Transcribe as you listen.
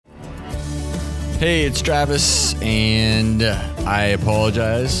Hey, it's Travis, and I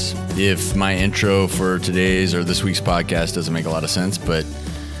apologize if my intro for today's or this week's podcast doesn't make a lot of sense, but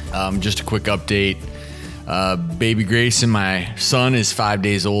just a quick update. Baby Grayson, my son, is 5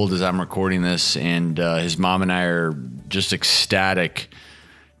 days old as I'm recording this, and his mom and I are just ecstatic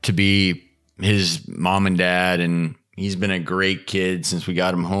to be his mom and dad, and he's been a great kid since we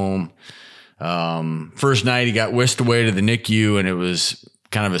got him home. First night, he got whisked away to the NICU, and it was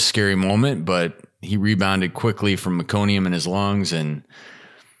kind of a scary moment, but he rebounded quickly from meconium in his lungs, and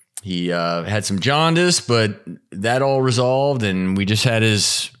he had some jaundice, but that all resolved, and we just had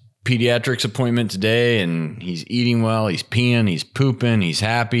his pediatrics appointment today, and he's eating well, he's peeing, he's pooping, he's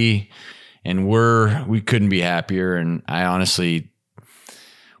happy, and we couldn't be happier. And I honestly,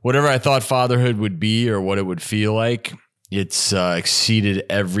 whatever I thought fatherhood would be or what it would feel like, it's exceeded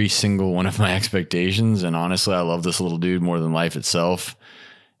every single one of my expectations. And honestly, I love this little dude more than life itself.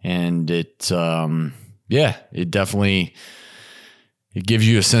 And it definitely, it gives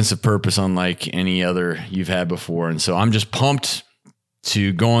you a sense of purpose unlike any other you've had before. And so I'm just pumped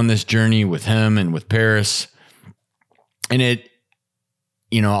to go on this journey with him and with Paris. And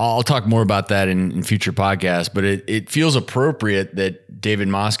I'll talk more about that in future podcasts, but it feels appropriate that David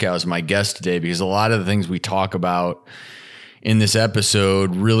Moscow is my guest today, because a lot of the things we talk about in this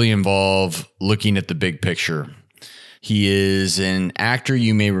episode really involve looking at the big picture. He is an actor.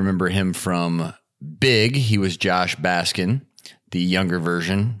 You may remember him from Big. He was Josh Baskin, the younger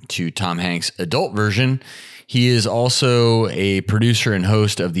version to Tom Hanks' adult version. He is also a producer and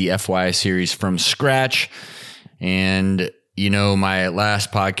host of the FY series From Scratch. And, my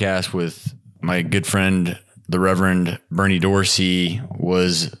last podcast with my good friend, the Reverend Bernie Dorsey,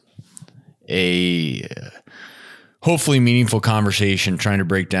 was a hopefully meaningful conversation trying to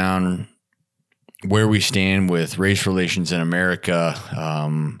break down where we stand with race relations in America,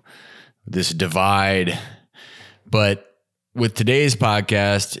 this divide. But with today's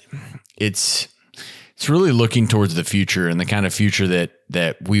podcast, it's really looking towards the future and the kind of future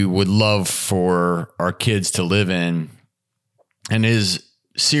that we would love for our kids to live in. And his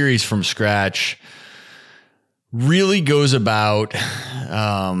series From Scratch really goes about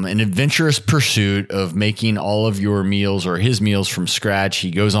an adventurous pursuit of making all of your meals or his meals from scratch.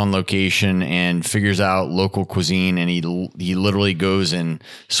 He goes on location and figures out local cuisine, and he literally goes and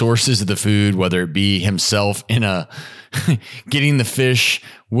sources the food, whether it be himself in getting the fish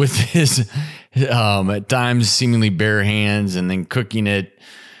with his at times seemingly bare hands and then cooking it.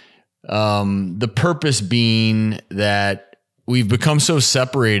 The purpose being that we've become so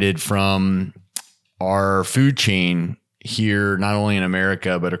separated from our food chain here, not only in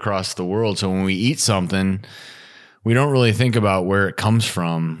America, but across the world. So when we eat something, we don't really think about where it comes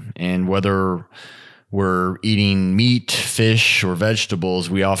from, and whether we're eating meat, fish, or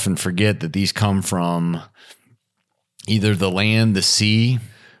vegetables, we often forget that these come from either the land, the sea,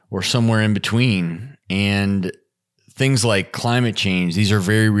 or somewhere in between. And things like climate change, these are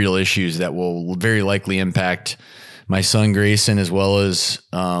very real issues that will very likely impact my son Grayson as well as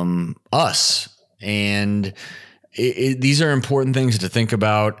us. And these are important things to think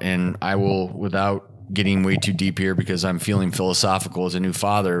about. And I will, without getting way too deep here because I'm feeling philosophical as a new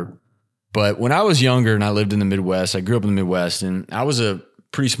father, but when I was younger and I lived in the Midwest, I grew up in the Midwest, and I was a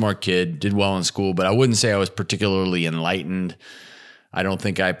pretty smart kid, did well in school, but I wouldn't say I was particularly enlightened. I don't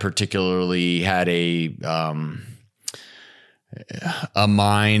think I particularly had a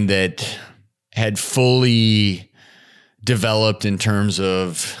mind that had fully developed in terms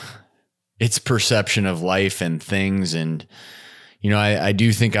of its perception of life and things. And, I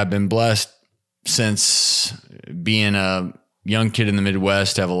do think I've been blessed since being a young kid in the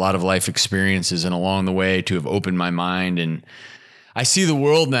Midwest to have a lot of life experiences, and along the way to have opened my mind. And I see the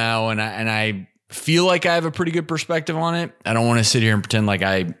world now, and I feel like I have a pretty good perspective on it. I don't want to sit here and pretend like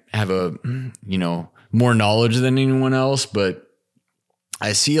I have more knowledge than anyone else, but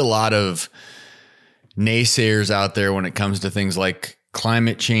I see a lot of naysayers out there when it comes to things like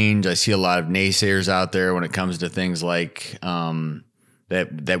climate change. I see a lot of naysayers out there when it comes to things like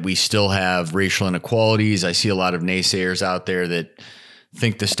that we still have racial inequalities. I see a lot of naysayers out there that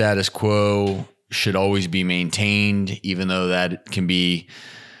think the status quo should always be maintained, even though that can be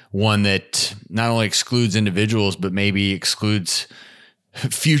one that not only excludes individuals, but maybe excludes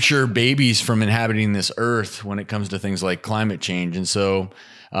future babies from inhabiting this earth when it comes to things like climate change. And so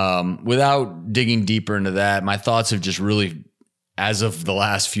without digging deeper into that, my thoughts have just really, as of the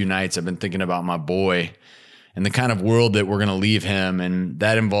last few nights, I've been thinking about my boy and the kind of world that we're going to leave him. And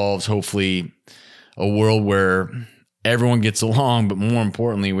that involves hopefully a world where everyone gets along, but more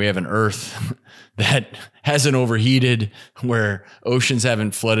importantly, we have an earth that hasn't overheated, where oceans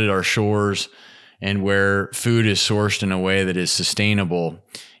haven't flooded our shores, and where food is sourced in a way that is sustainable.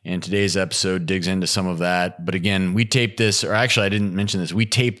 And today's episode digs into some of that. But again, we taped this, or actually I didn't mention this, we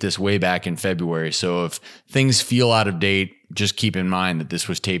taped this way back in February. So if things feel out of date, just keep in mind that this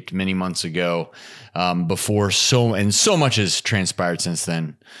was taped many months ago, before so much has transpired since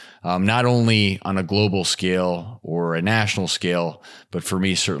then. Not only on a global scale or a national scale, but for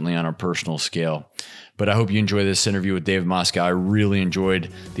me, certainly on a personal scale. But I hope you enjoy this interview with David Moscow. I really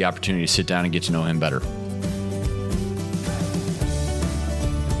enjoyed the opportunity to sit down and get to know him better.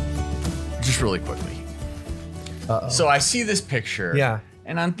 Just really quickly. Uh-oh. So I see this picture. Yeah.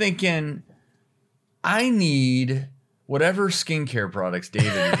 And I'm thinking, I need whatever skincare products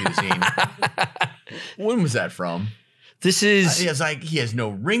David is using. When was that from? This is... he has no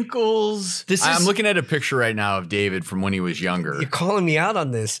wrinkles. I'm looking at a picture right now of David from when he was younger. You're calling me out on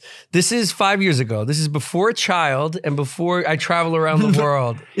this. This is 5 years ago. This is before a child and before I travel around the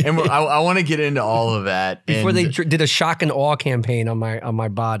world. And I want to get into all of that. Before they did a shock and awe campaign on my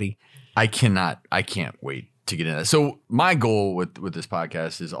body. I can't wait to get into that. So my goal with this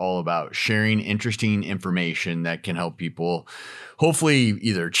podcast is all about sharing interesting information that can help people hopefully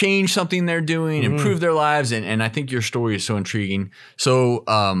either change something they're doing, improve their lives. And I think your story is so intriguing. So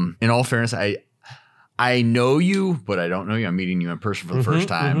in all fairness, I know you, but I don't know you. I'm meeting you in person for the first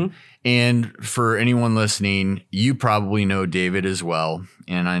time. And for anyone listening, you probably know David as well.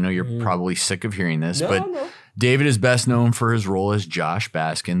 And I know you're probably sick of hearing this, but David is best known for his role as Josh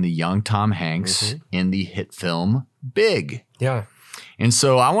Baskin, the young Tom Hanks in the hit film Big. Yeah. And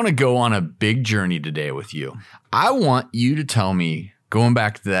so I want to go on a big journey today with you. I want you to tell me, going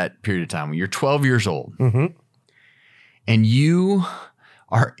back to that period of time when you're 12 years old and you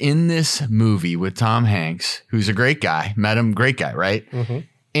are in this movie with Tom Hanks, who's a great guy, met him, great guy, right?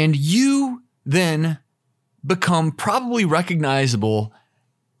 And you then become probably recognizable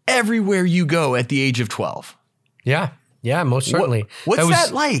everywhere you go at the age of 12. Yeah, most certainly. What's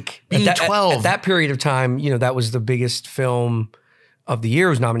that like, being 12? At that period of time, that was the biggest film of the year.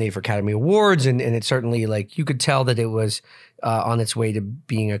 It was nominated for Academy Awards, and it certainly, like, you could tell that it was on its way to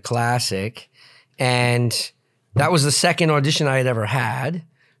being a classic. And that was the second audition I had ever had.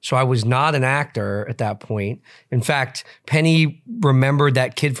 So I was not an actor at that point. In fact, Penny remembered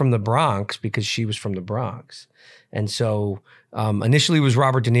that kid from the Bronx because she was from the Bronx. And so initially it was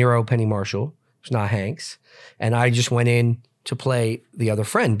Robert De Niro, Penny Marshall. It was not Hanks. And I just went in to play the other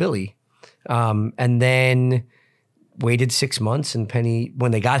friend, Billy. And then waited 6 months, and Penny, when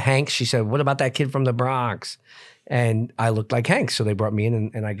they got Hanks, she said, "What about that kid from the Bronx?" And I looked like Hanks, so they brought me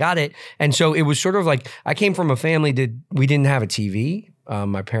in and I got it. And so it was sort of like, I came from a family that we didn't have a TV.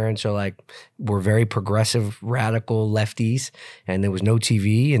 My parents were very progressive, radical lefties, and there was no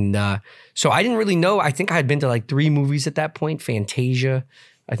TV. And so I didn't really know. I think I had been to like 3 movies at that point. Fantasia.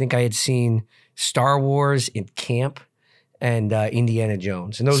 I think I had seen Star Wars in camp and Indiana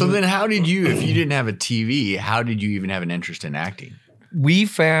Jones. And then how did you, if you didn't have a TV, how did you even have an interest in acting? We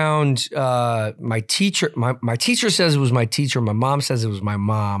found my teacher. My teacher says it was my teacher. My mom says it was my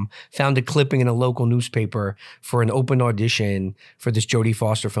mom. Found a clipping in a local newspaper for an open audition for this Jodie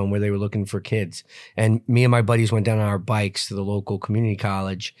Foster film where they were looking for kids. And me and my buddies went down on our bikes to the local community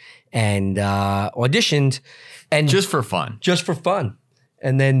college and auditioned. And just for fun. Just for fun.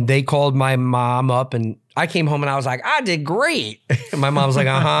 And then they called my mom up, and I came home and I was like, "I did great." And my mom was like,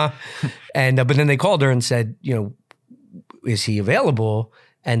 "Uh-huh." And but then they called her and said, "Is he available?"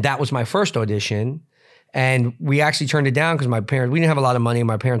 And that was my first audition. And we actually turned it down because we didn't have a lot of money, and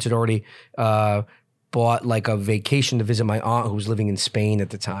my parents had already bought like a vacation to visit my aunt who was living in Spain at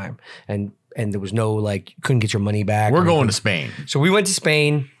the time. And there was no, like, couldn't get your money back. We're going to Spain. So we went to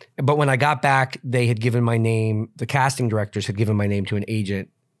Spain. But when I got back, they had given my name, the casting directors had given my name to an agent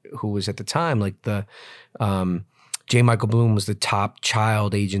who was at the time, like the J. Michael Bloom was the top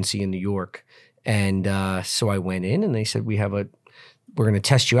child agency in New York. And so I went in and they said, we're going to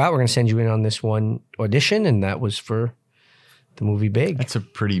test you out. We're going to send you in on this one audition. And that was for the movie Big. That's a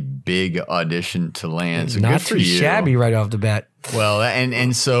pretty big audition to land. So not good for too you. Shabby right off the bat. Well,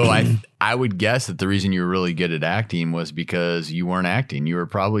 and so I would guess that the reason you were really good at acting was because you weren't acting. You were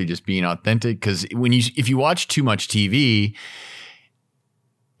probably just being authentic. Because if you watch too much TV,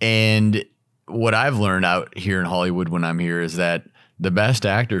 and what I've learned out here in Hollywood when I'm here is that the best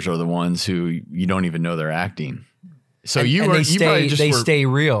actors are the ones who you don't even know they're acting. So they stay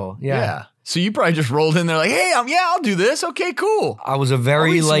real. Yeah. So you probably just rolled in there like, "Hey, I'll do this. Okay, cool." I was a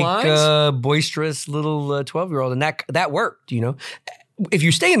very boisterous little 12-year-old, and that worked. If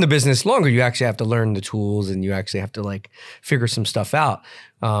you stay in the business longer, you actually have to learn the tools, and you actually have to like figure some stuff out.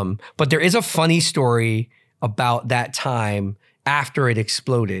 But there is a funny story about that time after it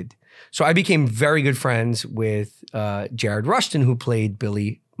exploded. So I became very good friends with Jared Rushton, who played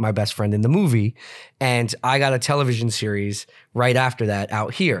Billy, my best friend in the movie. And I got a television series right after that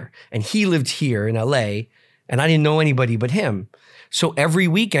out here. And he lived here in LA, and I didn't know anybody but him. So every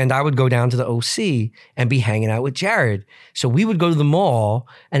weekend I would go down to the OC and be hanging out with Jared. So we would go to the mall,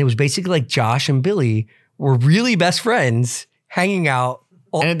 and it was basically like Josh and Billy were really best friends hanging out.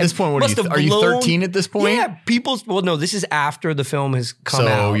 And at this point, are you 13 at this point? Yeah, no, this is after the film has come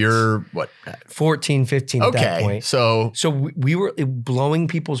out. So you're what? 14, 15 at that point. So we were blowing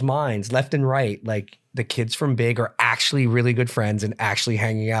people's minds left and right. Like the kids from Big are actually really good friends and actually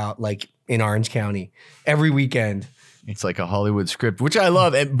hanging out like in Orange County every weekend. It's like a Hollywood script, which I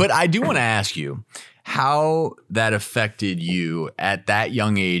love. But I do want to ask you how that affected you at that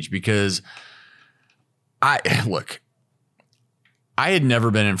young age, because I had never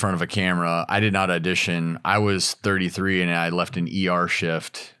been in front of a camera. I did not audition. I was 33 and I left an ER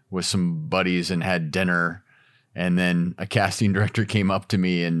shift with some buddies and had dinner. And then a casting director came up to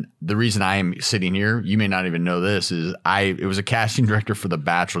me. And the reason I am sitting here, you may not even know this, is it was a casting director for The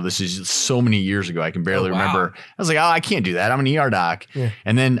Bachelor. This is so many years ago. I can barely remember. I was like, I can't do that. I'm an ER doc. Yeah.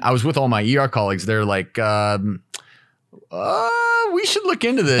 And then I was with all my ER colleagues. They're like, we should look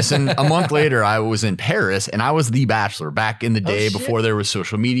into this. And a month later, I was in Paris and I was The Bachelor back in the day before there was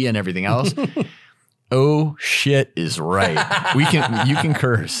social media and everything else. Oh, shit is right. You can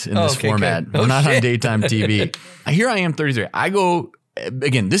curse in this format. We're not on daytime TV. Here I am, 33. I go,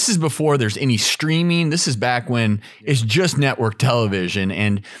 again, this is before there's any streaming. This is back when it's just network television.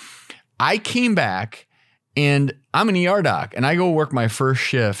 And I came back and I'm an ER doc and I go work my first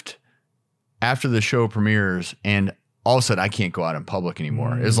shift after the show premieres, and all of a sudden I can't go out in public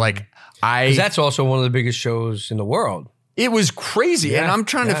anymore. It's like because that's also one of the biggest shows in the world. It was crazy. And I'm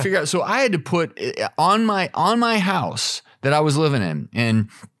trying to figure out. So I had to put on my house that I was living in, and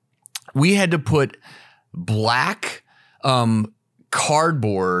we had to put black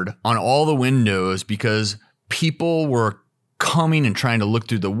cardboard on all the windows because people were coming and trying to look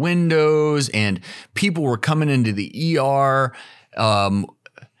through the windows, and people were coming into the ER.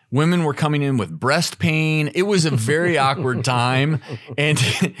 Women were coming in with breast pain. It was a very awkward time. And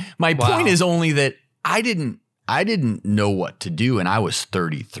my point is only that I didn't know what to do, and I was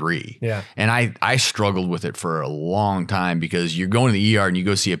 33. Yeah. And I struggled with it for a long time, because you're going to the ER and you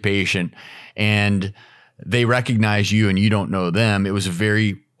go see a patient and they recognize you and you don't know them. It was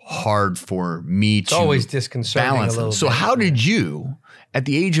very hard for me to always disconcerting balance a little them. So bit. how did you, at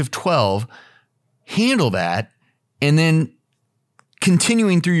the age of 12, handle that? And then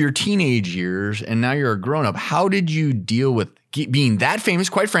continuing through your teenage years, and now you're a grown-up, how did you deal with being that famous,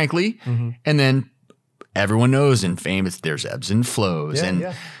 quite frankly, and then everyone knows in fame there's ebbs and flows,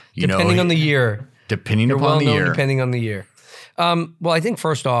 depending on the year. Depending upon the year. Depending on the year. Well, I think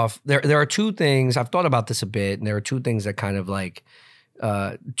first off, there are two things. I've thought about this a bit, and there are two things that kind of like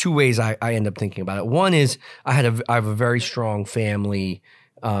two ways I end up thinking about it. One is I have a very strong family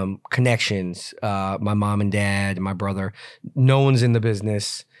connections. My mom and dad and my brother. No one's in the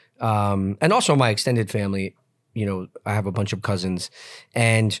business, and also my extended family. You know, I have a bunch of cousins,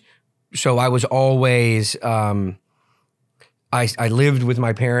 and so I was always. I lived with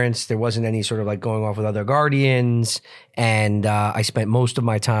my parents. There wasn't any sort of like going off with other guardians, and I spent most of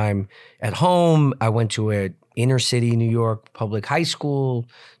my time at home. I went to a inner city New York public high school,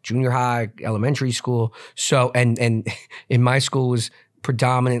 junior high, elementary school. So and in my school was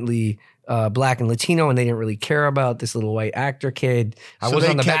predominantly Black and Latino, and they didn't really care about this little white actor kid. I was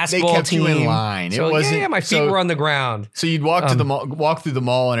on the basketball team. You in line. So, it wasn't. Yeah, my feet were on the ground. So you'd walk to the mall, walk through the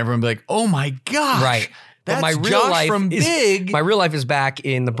mall, and everyone would be like, "Oh my gosh!" Right. That's but my real Josh life from Big. My real life is back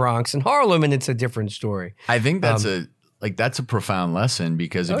in the Bronx and Harlem, and it's a different story. I think that's a profound lesson,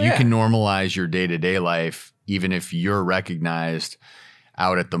 because if you can normalize your day-to-day life, even if you're recognized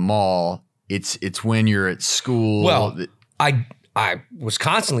out at the mall, it's when you're at school. Well, I was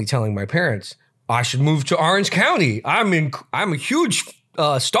constantly telling my parents I should move to Orange County. I'm a huge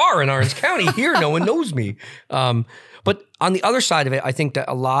star in Orange County. Here, no one knows me. But on the other side of it, I think that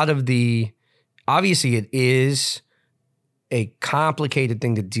a lot of obviously it is a complicated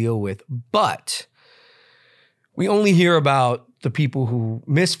thing to deal with, but we only hear about the people who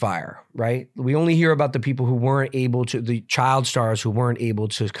misfire, right? We only hear about the people who weren't able to, the child stars who weren't able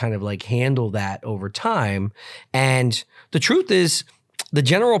to kind of like handle that over time. And the truth is, the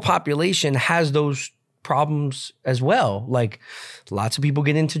general population has those problems as well. Like lots of people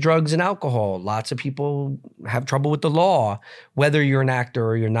get into drugs and alcohol. Lots of people have trouble with the law, whether you're an actor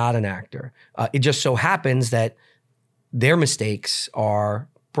or you're not an actor. It just so happens that their mistakes are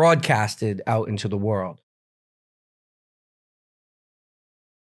broadcasted out into the world.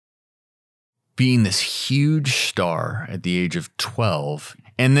 being this huge star at the age of 12,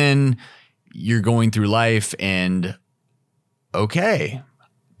 and then you're going through life and okay,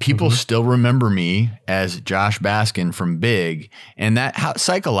 people still remember me as Josh Baskin from Big. And that, how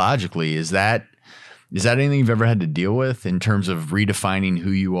psychologically, is that anything you've ever had to deal with in terms of redefining who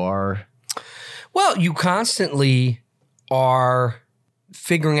you are? Well, you constantly are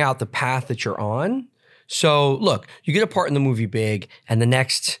figuring out the path that you're on. So look, you get a part in the movie Big, and the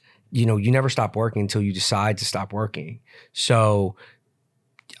next, you never stop working until you decide to stop working. So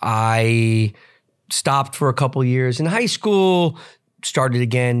I stopped for a couple years in high school, started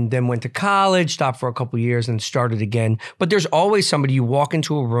again, then went to college, stopped for a couple years and started again. But there's always somebody, you walk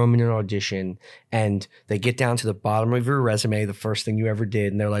into a room in an audition and they get down to the bottom of your resume, the first thing you ever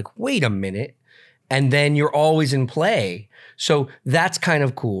did, and they're like, wait a minute. And then you're always in play. So that's kind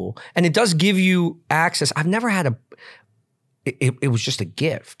of cool. And it does give you access. I've never had it was just a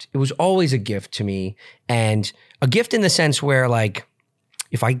gift. It was always a gift to me. And a gift in the sense where, like,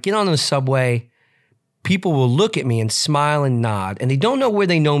 if I get on the subway, people will look at me and smile and nod, and they don't know where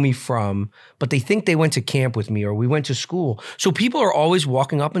they know me from, but they think they went to camp with me or we went to school. So people are always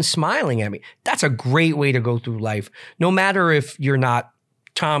walking up and smiling at me. That's a great way to go through life, no matter if you're not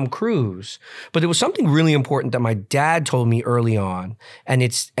Tom Cruise. But it was something really important that my dad told me early on, and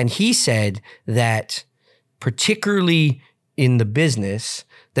he said that particularly in the business,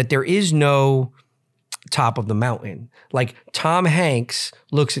 that there is no top of the mountain. Like, Tom Hanks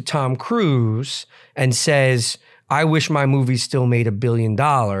looks at Tom Cruise and says, I wish my movie still made $1 billion.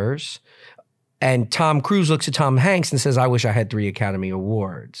 And Tom Cruise looks at Tom Hanks and says, I wish I had 3 Academy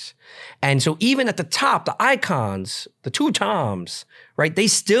Awards. And so even at the top, the icons, the two Toms, right, they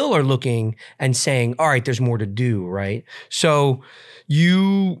still are looking and saying, all right, there's more to do, right? So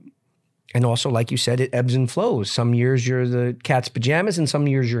and also, like you said, it ebbs and flows. Some years you're the cat's pajamas and some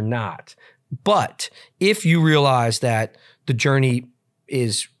years you're not. But if you realize that the journey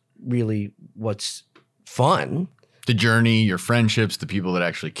is really what's fun. The journey, your friendships, the people that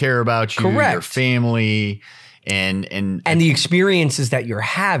actually care about you, Correct. Your family, and the experiences that you're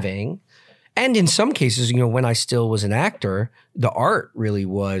having. And in some cases, when I still was an actor, the art really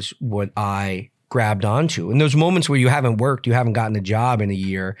was what I grabbed onto. In those moments where you haven't worked, you haven't gotten a job in a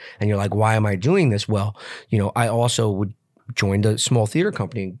year, and you're like, why am I doing this? Well, I also would join a small theater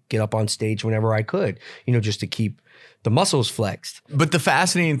company and get up on stage whenever I could, just to keep the muscles flexed. But the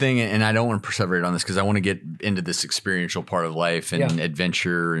fascinating thing, and I don't want to perseverate on this because I want to get into this experiential part of life and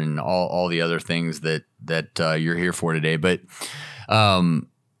adventure and all the other things that you're here for today. But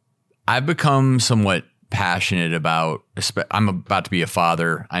I've become somewhat passionate about. I'm about to be a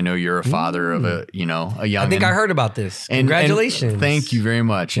father. I know you're a father of a young. I think I heard about this. Congratulations! And thank you very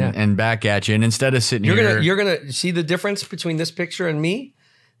much. Yeah. And back at you. And instead of sitting you're gonna see the difference between this picture and me.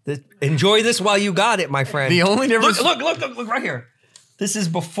 Enjoy this while you got it, my friend. The only difference. Look right here. This is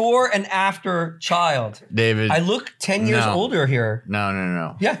before and after child. David, I look 10 years older here.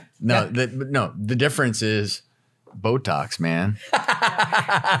 No. Yeah. No. The difference is Botox, man.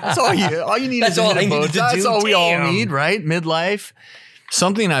 That's all you need. That's all I needed to do. That's all we all need, right? Midlife.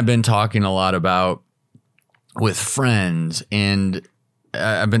 Something I've been talking a lot about with friends, and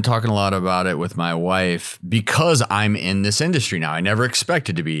I've been talking a lot about it with my wife because I'm in this industry now. I never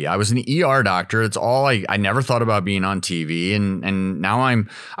expected to be. I was an ER doctor. It's all I never thought about being on TV. And now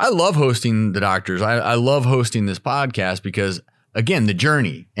I love hosting the doctors. I love hosting this podcast because, again, the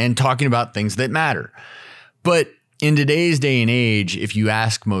journey and talking about things that matter. But in today's day and age, if you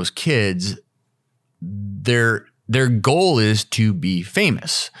ask most kids, their goal is to be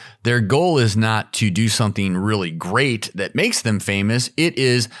famous. Their goal is not to do something really great that makes them famous. It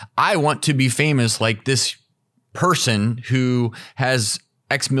is, I want to be famous like this person who has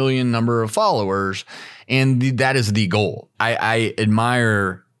X million number of followers. And that is the goal. I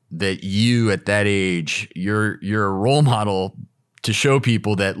admire that you at that age, you're a role model to show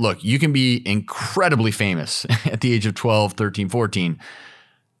people that, look, you can be incredibly famous at the age of 12, 13, 14.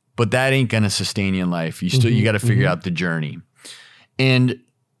 But that ain't going to sustain you in life. You got to figure out the journey. And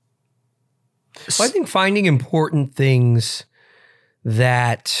I think finding important things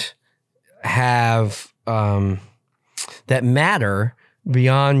that have, that matter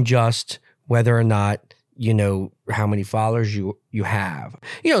beyond just whether or not, how many followers you have.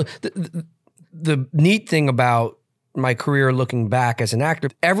 The neat thing about my career looking back as an actor,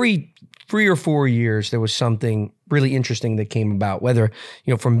 every 3 or 4 years, there was something really interesting that came about, whether,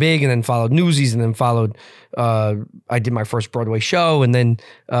 from Big and then followed Newsies and then followed, I did my first Broadway show and then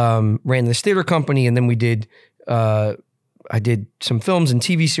ran this theater company. And then we did I did some films and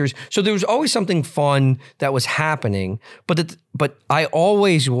TV series. So there was always something fun that was happening. But I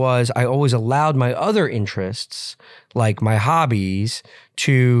always allowed my other interests, like my hobbies,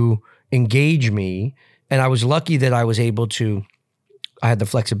 to engage me. And I was lucky that I had the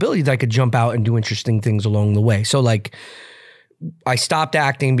flexibility that I could jump out and do interesting things along the way. So like I stopped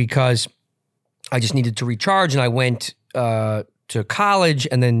acting because I just needed to recharge, and I went to college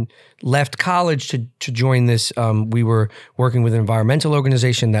and then left college to join this. We were working with an environmental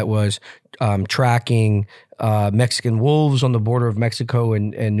organization that was tracking Mexican wolves on the border of Mexico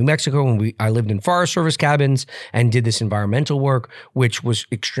and New Mexico. And I lived in Forest Service cabins and did this environmental work, which was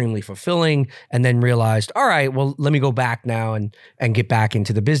extremely fulfilling, and then realized, all right, well, let me go back now and get back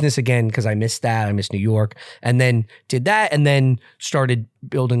into the business again, because I missed that. I missed New York. And then did that, and then started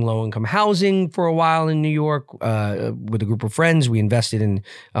building low-income housing for a while in New York with a group of friends. We invested in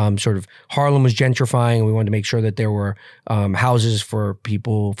sort of Harlem was gentrifying, and we wanted to make sure that there were houses for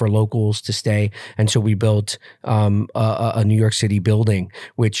people, for locals to stay. And so we built a New York City building,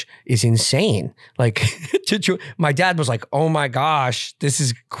 which is insane. Like my dad was like, "Oh my gosh, this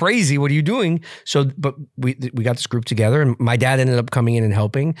is crazy. What are you doing?" So, but we got this group together, and my dad ended up coming in and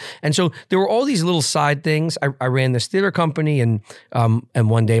helping. And so there were all these little side things. I ran this theater company, and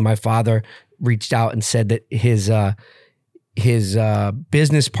one day my father reached out and said that his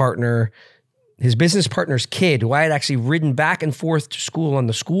business partner's kid, who I had actually ridden back and forth to school on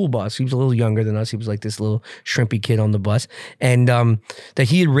the school bus. He was a little younger than us. He was like this little shrimpy kid on the bus. And that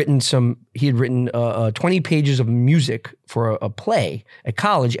he had written 20 pages of music for a play at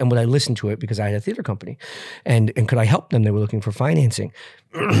college, and would I listen to it because I had a theater company, and could I help them? They were looking for financing.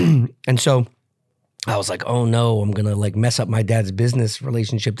 And so I was like, oh no, I'm going to like mess up my dad's business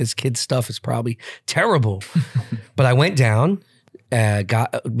relationship. This kid's stuff is probably terrible. But I went down,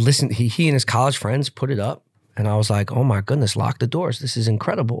 listened. He and his college friends put it up, and I was like, oh my goodness, lock the doors. This is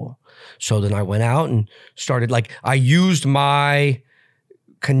incredible. So then I went out and started, I used my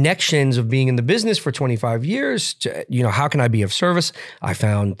connections of being in the business for 25 years to, how can I be of service? I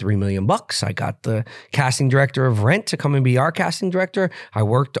found $3 million. I got the casting director of Rent to come and be our casting director. I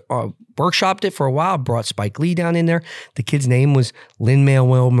workshopped it for a while, brought Spike Lee down in there. The kid's name was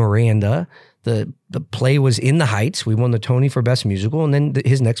Lin-Manuel Miranda. The play was In the Heights. We won the Tony for Best Musical. And then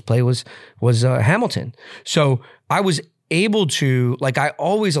his next play was Hamilton. So I was able to, I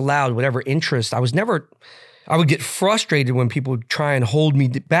always allowed whatever interest. I would get frustrated when people would try and hold me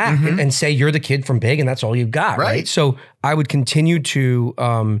back and say, you're the kid from Big and that's all you've got, right? So I would continue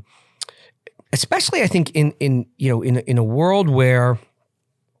to, especially I think in a world where,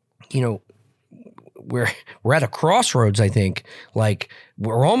 we're at a crossroads, I think,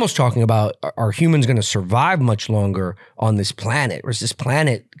 we're almost talking about, are humans going to survive much longer on this planet? Or is this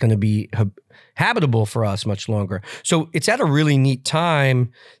planet going to be habitable for us much longer? So it's at a really neat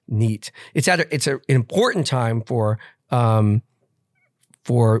time. It's an important time for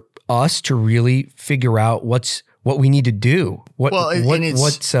us to really figure out what we need to do.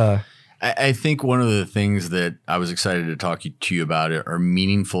 I think one of the things that I was excited to talk to you about are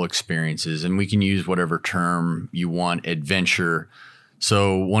meaningful experiences, and we can use whatever term you want, adventure.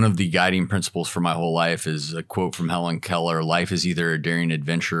 So one of the guiding principles for my whole life is a quote from Helen Keller: life is either a daring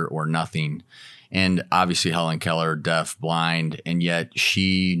adventure or nothing. And obviously Helen Keller, deaf, blind, and yet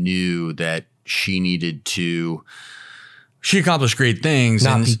she knew that she accomplished great things.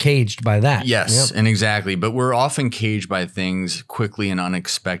 Not be caged by that. Yes, yep. And exactly. But we're often caged by things quickly and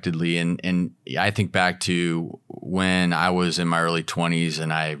unexpectedly. And I think back to when I was in my early 20s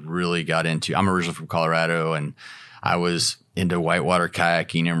and I really got into, I'm originally from Colorado, and I was into whitewater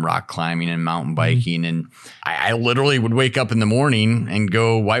kayaking and rock climbing and mountain biking. And I literally would wake up in the morning and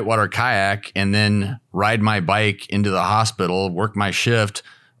go whitewater kayak and then ride my bike into the hospital, work my shift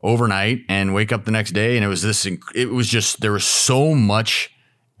overnight, and wake up the next day. And there was so much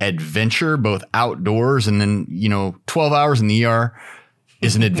adventure, both outdoors and then, 12 hours in the ER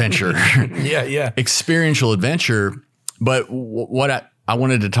is an adventure. Yeah. Experiential adventure. But what I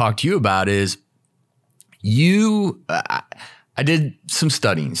wanted to talk to you about is I did some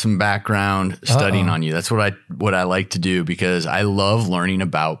studying, some background studying on you. That's what I like to do, because I love learning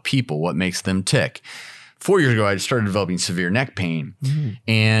about people, what makes them tick. 4 years ago, I started developing severe neck pain,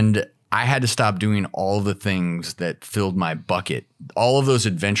 and I had to stop doing all the things that filled my bucket, all of those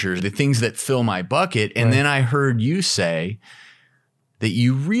adventures, the things that fill my bucket. And then I heard you say that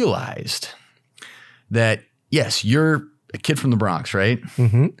you realized that, yes, you're a kid from the Bronx, right?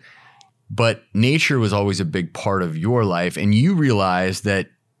 Mm-hmm. But nature was always a big part of your life. And you realized that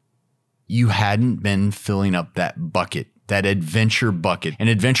you hadn't been filling up that bucket that adventure bucket. And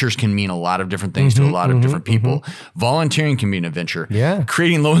adventures can mean a lot of different things to a lot of different people. Volunteering can be an adventure. Yeah.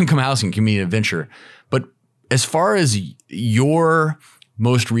 Creating low-income housing can be an adventure. But as far as your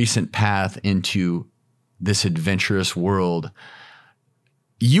most recent path into this adventurous world,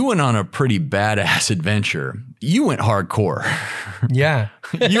 you went on a pretty badass adventure. You went hardcore. Yeah.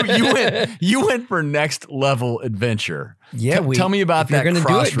 You went for next level adventure. Yeah. Tell me about that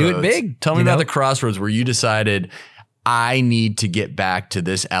crossroads. Do it big. Tell me about the crossroads where you decided I need to get back to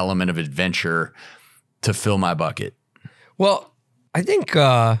this element of adventure to fill my bucket. Well, I think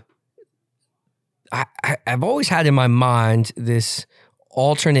I've always had in my mind this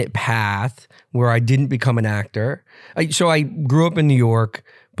alternate path where I didn't become an actor. So I grew up in New York,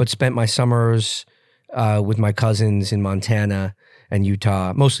 but spent my summers with my cousins in Montana and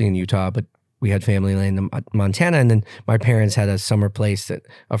Utah, mostly in Utah, but we had family land in Montana. And then my parents had a summer place that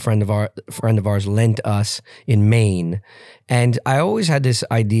a friend of ours lent us in Maine. And I always had this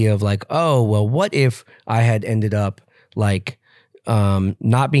idea of like, oh, well, what if I had ended up like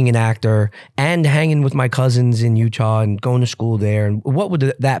not being an actor and hanging with my cousins in Utah and going to school there, and what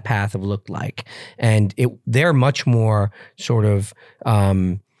would that path have looked like? And they're much more sort of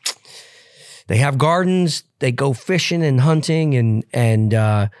they have gardens, they go fishing and hunting, and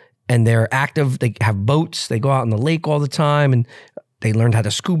they're active. They have boats, they go out on the lake all the time, and they learned how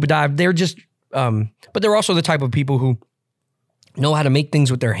to scuba dive. They're just but they're also the type of people who know how to make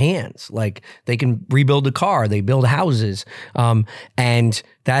things with their hands. Like they can rebuild a car, they build houses. And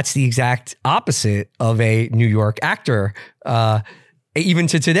that's the exact opposite of a New York actor. Even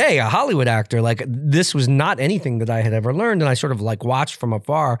to today, a Hollywood actor, like this was not anything that I had ever learned. And I sort of like watched from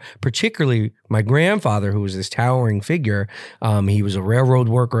afar, particularly my grandfather, who was this towering figure. He was a railroad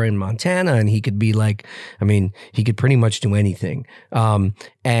worker in Montana, and he could be like, I mean, he could pretty much do anything.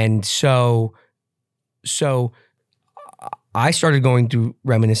 And so I started going through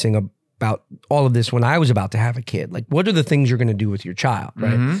reminiscing about all of this when I was about to have a kid. Like, what are the things you're going to do with your child,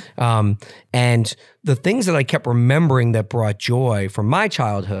 right? And the things that I kept remembering that brought joy from my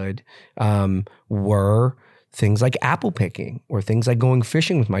childhood were things like apple picking, or things like going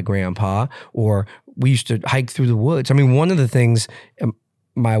fishing with my grandpa, or we used to hike through the woods. I mean, one of the things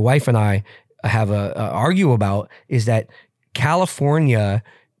my wife and I have argue about is that California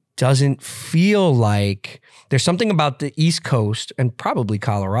doesn't feel like, there's something about the East Coast and probably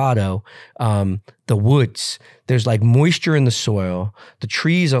Colorado, the woods, there's like moisture in the soil. The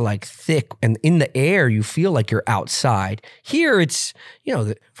trees are like thick, and in the air, you feel like you're outside. Here it's,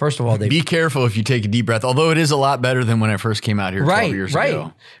 first of all, be careful if you take a deep breath, although it is a lot better than when I first came out here 12 years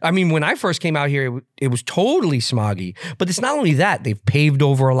ago. I mean, when I first came out here, it was totally smoggy, but it's not only that, they've paved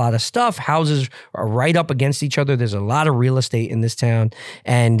over a lot of stuff. Houses are right up against each other. There's a lot of real estate in this town.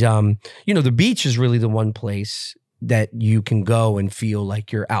 And, the beach is really the one place that you can go and feel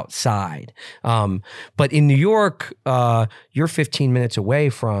like you're outside. But in New York, you're 15 minutes away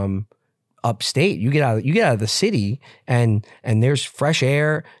from upstate. You get out of the city, and there's fresh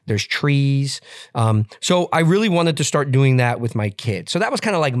air, there's trees. So I really wanted to start doing that with my kids. So that was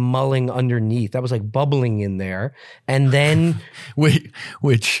kind of like mulling underneath. That was like bubbling in there. And then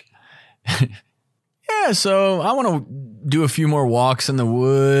yeah, so I want to do a few more walks in the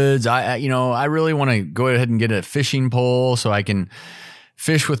woods. I really want to go ahead and get a fishing pole so I can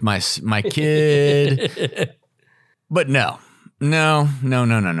fish with my kid. But no.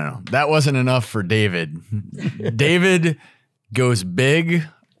 That wasn't enough for David. David goes big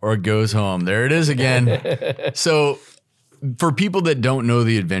or goes home. There it is again. So for people that don't know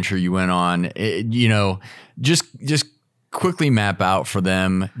the adventure you went on, just quickly map out for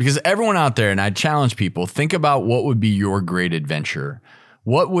them, because everyone out there, and I challenge people, think about what would be your great adventure.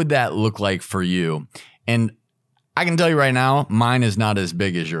 What would that look like for you? And I can tell you right now, mine is not as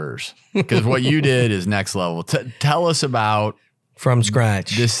big as yours, because what you did is next level. Tell us about From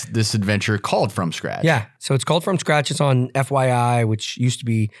Scratch, this adventure called From Scratch. Yeah, so it's called From Scratch. It's on FYI, which used to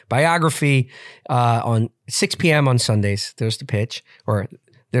be Biography, on 6 p.m. on Sundays. There's the pitch, or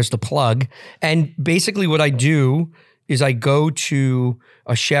there's the plug. And basically what I do is I go to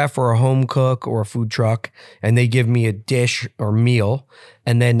a chef or a home cook or a food truck, and they give me a dish or meal,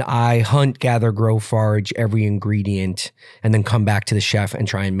 and then I hunt, gather, grow, forage every ingredient, and then come back to the chef and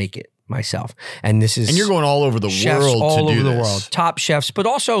try and make it myself. And you're going all over the world all to do this. World, top chefs, but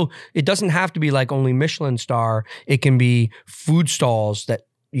also it doesn't have to be like only Michelin star. It can be food stalls that,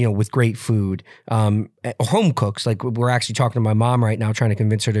 with great food, home cooks. Like we're actually talking to my mom right now, trying to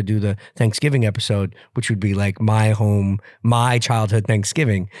convince her to do the Thanksgiving episode, which would be like my childhood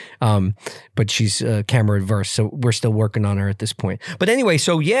Thanksgiving. But she's camera adverse, so we're still working on her at this point. But anyway,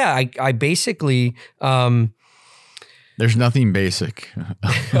 so yeah, I basically, There's nothing basic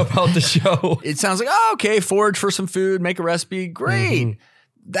about the show. It sounds like, oh, okay, forage for some food, make a recipe. Great. Mm-hmm.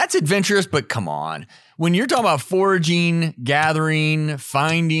 That's adventurous, but come on. When you're talking about foraging, gathering,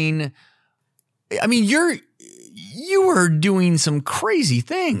 finding, I mean, you were doing some crazy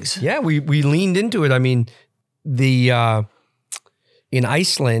things. Yeah, we leaned into it. I mean, in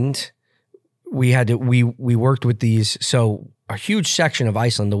Iceland, we worked with these. So a huge section of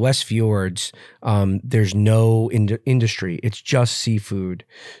Iceland, the West Fjords, there's no industry. It's just seafood.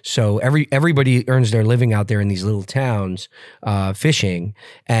 So everybody earns their living out there in these little towns, fishing,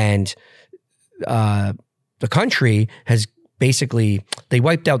 and the country has basically, they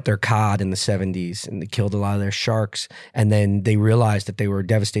wiped out their cod in the 70s and they killed a lot of their sharks. And then they realized that they were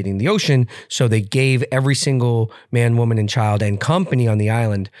devastating the ocean. So they gave every single man, woman, and child and company on the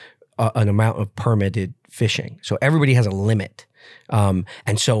island an amount of permitted fishing. So everybody has a limit. And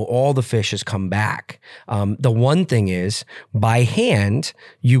so all the fish has come back. The one thing is, by hand,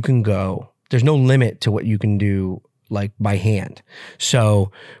 you can go. There's no limit to what you can do like by hand. So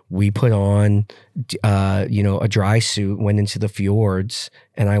we put on, a dry suit, went into the fjords,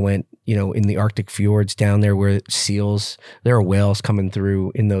 and I went, in the Arctic fjords down there where seals, there are whales coming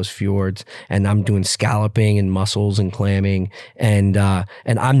through in those fjords, and I'm doing scalloping and mussels and clamming. And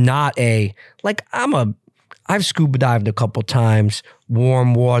I'm not I've scuba dived a couple times,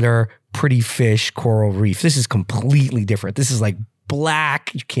 warm water, pretty fish, coral reef. This is completely different. This is like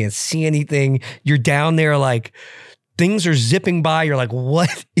black. You can't see anything. You're down there like, things are zipping by. You're like,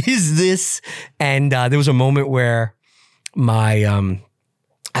 what is this? And there was a moment where I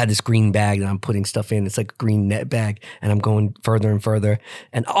had this green bag that I'm putting stuff in. It's like a green net bag, and I'm going further and further.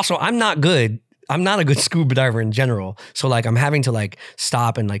 And also, I'm not a good scuba diver in general. So like, I'm having to like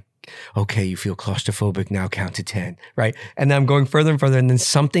stop and like, okay, you feel claustrophobic now, count to 10, right? And then I'm going further and further, and then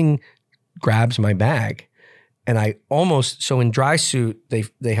something grabs my bag. And so in dry suit,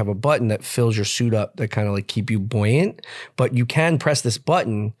 they have a button that fills your suit up that kind of like keep you buoyant, but you can press this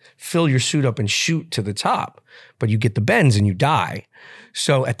button, fill your suit up and shoot to the top, but you get the bends and you die.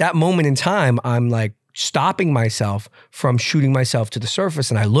 So at that moment in time, I'm like stopping myself from shooting myself to the surface.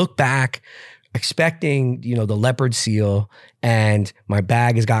 And I look back expecting, the leopard seal, and my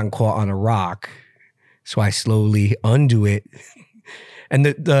bag has gotten caught on a rock. So I slowly undo it. And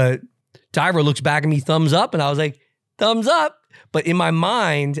the diver looks back at me, thumbs up, and I was like, thumbs up. But in my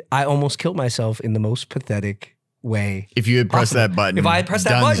mind, I almost killed myself in the most pathetic way. If you had pressed that button. If I had pressed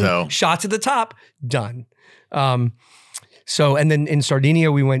that button, shot to the top, done. So, and then in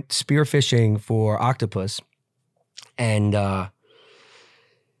Sardinia, we went spearfishing for octopus. And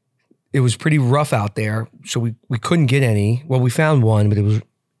it was pretty rough out there. So we couldn't get any. Well, we found one, but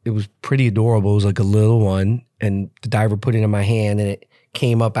it was pretty adorable. It was like a little one. And the diver put it in my hand, and it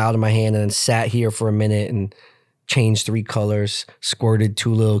came up out of my hand and then sat here for a minute and changed 3 colors, squirted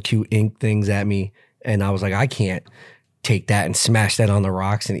 2 little cute ink things at me. And I was like, I can't take that and smash that on the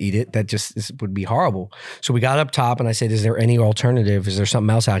rocks and eat it. That just would be horrible. So we got up top and I said, is there any alternative? Is there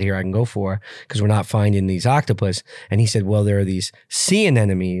something else out here I can go for? Because we're not finding these octopus. And he said, well, there are these sea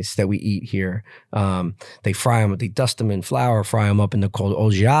anemones that we eat here. They fry them, they dust them in flour, fry them up in the cold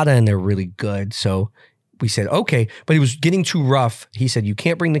olgiata, and they're really good. So we said, okay, but it was getting too rough. He said, you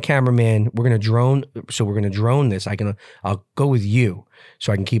can't bring the cameraman. We're going to drone. So we're going to drone this. I'll go with you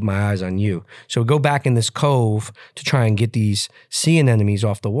so I can keep my eyes on you. So we go back in this cove to try and get these sea anemones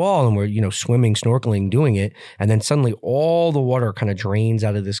off the wall. And we're, swimming, snorkeling, doing it. And then suddenly all the water kind of drains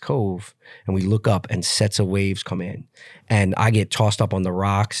out of this cove. And we look up and sets of waves come in. And I get tossed up on the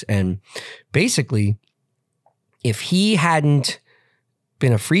rocks. And basically, if he hadn't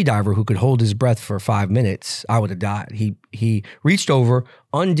been a free diver who could hold his breath for 5 minutes, I would have died. He reached over,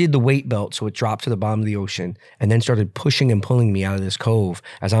 undid the weight belt so it dropped to the bottom of the ocean, and then started pushing and pulling me out of this cove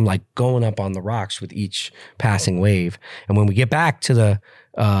as I'm like going up on the rocks with each passing wave. And when we get back to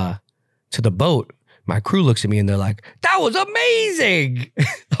the boat, my crew looks at me and they're like, that was amazing.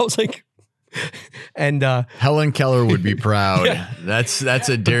 I was like, and Helen Keller would be proud. Yeah. That's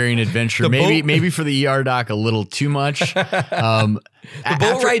a daring adventure. Maybe for the ER doc a little too much. The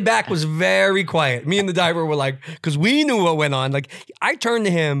boat ride back was very quiet. Me and the diver were like, because we knew what went on. Like, I turned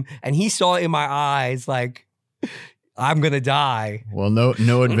to him and he saw it in my eyes, like, I'm gonna die. Well,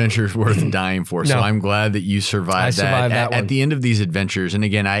 no adventure is worth dying for. So I'm glad that you survived that. At the end of these adventures, and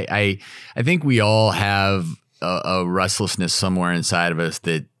again, I think we all have a restlessness somewhere inside of us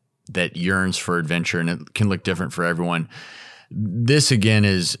that yearns for adventure, and it can look different for everyone. This again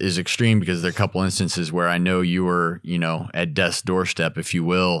is extreme because there are a couple instances where I know you were, at death's doorstep, if you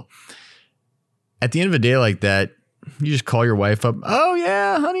will. At the end of a day like that, you just call your wife up. Oh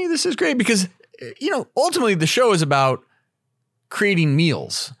yeah, honey, this is great. Because, ultimately the show is about creating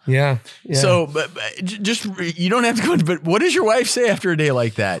meals. Yeah. So, but just, you don't have to go into, but what does your wife say after a day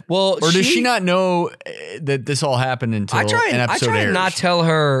like that? Well, or does she not know that this all happened until an episode airs? I try and not tell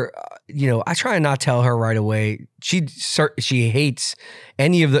her, I try and not tell her right away. She hates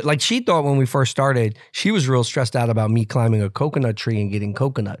any of the, like, she thought when we first started, she was real stressed out about me climbing a coconut tree and getting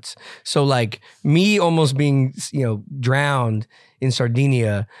coconuts. So like me almost being, drowned in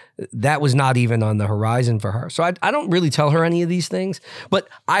Sardinia, that was not even on the horizon for her. So I don't really tell her any of these things, but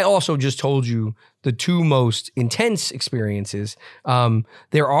I also just told you the two most intense experiences.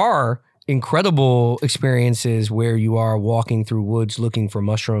 There are incredible experiences where you are walking through woods looking for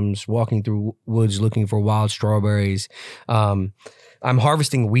mushrooms, walking through woods looking for wild strawberries. I'm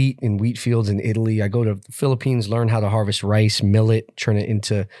harvesting wheat in wheat fields in Italy. I go to the Philippines, learn how to harvest rice, mill it, turn it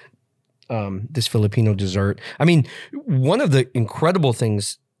into this Filipino dessert. I mean, one of the incredible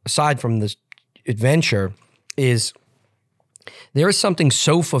things, aside from this adventure, is there is something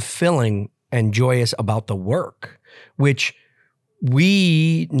so fulfilling and joyous about the work, which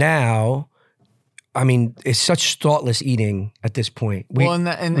we now, I mean, it's such thoughtless eating at this point. We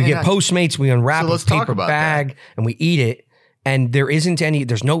get Postmates, we unwrap a paper bag, and we eat it, and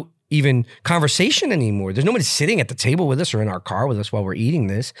there's no even conversation anymore. There's nobody sitting at the table with us or in our car with us while we're eating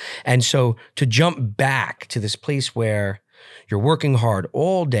this. And so to jump back to this place where you're working hard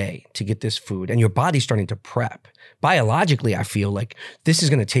all day to get this food and your body's starting to prep. Biologically, I feel like this is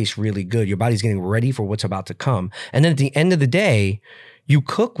going to taste really good. Your body's getting ready for what's about to come. And then at the end of the day, you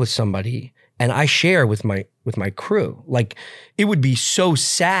cook with somebody and I share with my crew. Like, it would be so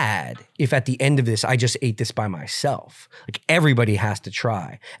sad if at the end of this, I just ate this by myself. Like, everybody has to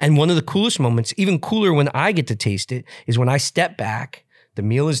try. And one of the coolest moments, even cooler when I get to taste it, is when I step back, the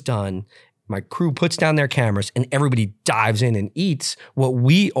meal is done, my crew puts down their cameras, and everybody dives in and eats what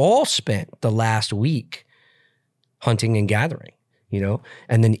we all spent the last week hunting and gathering.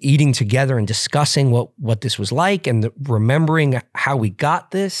 And then eating together and discussing what this was like and remembering how we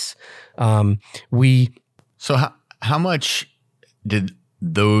got this. So how much did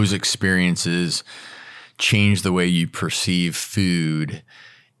those experiences change the way you perceive food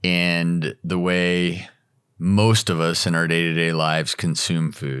and the way most of us in our day-to-day lives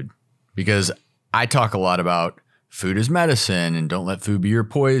consume food? Because I talk a lot about food is medicine and don't let food be your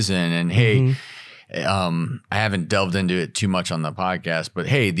poison. And hey, I haven't delved into it too much on the podcast, but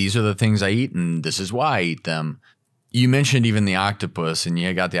hey, these are the things I eat and this is why I eat them. You mentioned even the octopus, and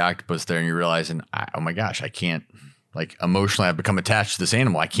you got the octopus there and you're realizing, oh my gosh, I can't, like, emotionally I've become attached to this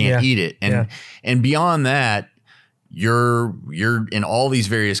animal. I can't eat it. And beyond that, you're in all these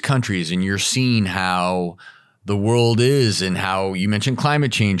various countries and you're seeing how the world is and how you mentioned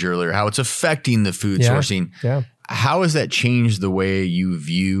climate change earlier, how it's affecting the food sourcing. Yeah. How has that changed the way you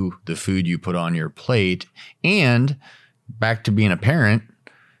view the food you put on your plate? And back to being a parent,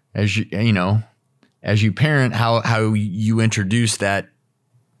 as you parent, how you introduce that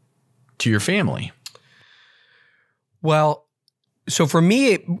to your family? Well, so for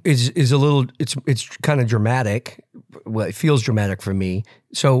me, it is a little, it's kind of dramatic. Well, it feels dramatic for me.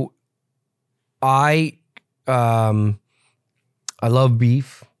 So I love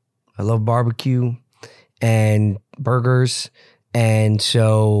beef. I love barbecue and burgers. And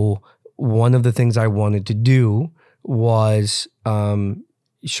so one of the things I wanted to do was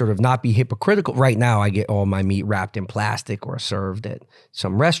sort of not be hypocritical. Right now, I get all my meat wrapped in plastic or served at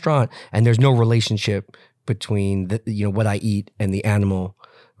some restaurant, and there's no relationship between what I eat and the animal,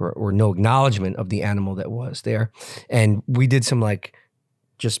 or no acknowledgement of the animal that was there. And we did some like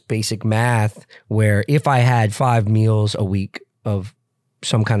just basic math where if I had 5 meals a week of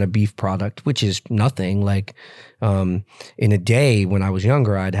some kind of beef product, which is nothing, like in a day when I was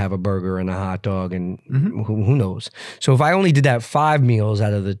younger, I'd have a burger and a hot dog and who knows. So if I only did that 5 meals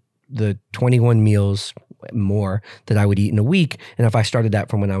out of the 21 meals more that I would eat in a week, and if I started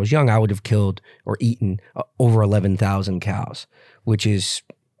that from when I was young, I would have killed or eaten over 11,000 cows, which is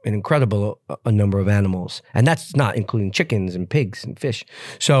an incredible a number of animals. And that's not including chickens and pigs and fish.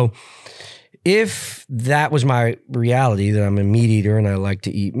 So if that was my reality, that I'm a meat eater and I like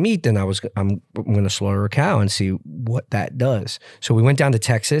to eat meat, then I'm going to slaughter a cow and see what that does. So we went down to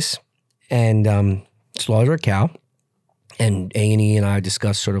Texas and slaughtered a cow. And A&E and I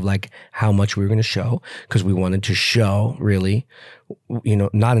discussed sort of like how much we were going to show, because we wanted to show really,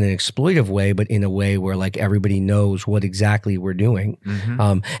 not in an exploitive way, but in a way where like everybody knows what exactly we're doing.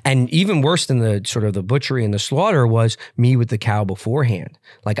 And even worse than the sort of the butchery and the slaughter was me with the cow beforehand.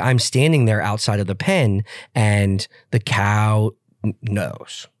 Like I'm standing there outside of the pen and the cow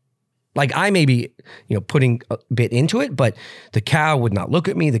knows. Like I may be, putting a bit into it, but the cow would not look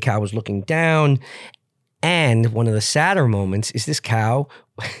at me. The cow was looking down. And one of the sadder moments is this cow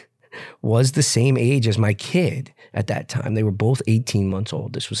was the same age as my kid at that time. They were both 18 months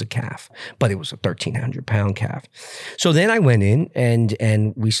old. This was a calf, but it was a 1,300 pound calf. So then I went in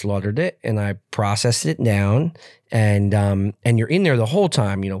and we slaughtered it and I processed it down, and you're in there the whole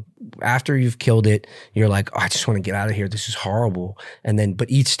time, you know, after you've killed it, you're like, oh, I just want to get out of here. This is horrible. And then, but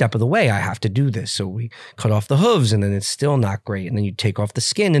each step of the way, I have to do this. So we cut off the hooves and then it's still not great. And then you take off the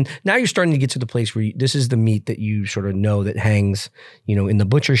skin. And now you're starting to get to the place where this is the meat that you sort of know that hangs, you know, in the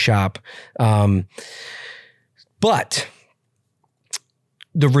butcher shop. But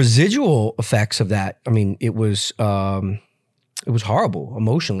the residual effects of that, I mean, it was horrible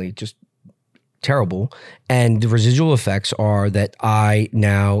emotionally, just terrible. And the residual effects are that I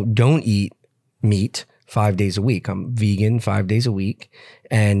now don't eat meat 5 days a week. I'm vegan 5 days a week.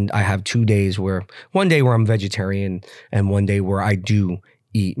 And I have 2 days one day where I'm vegetarian and one day where I do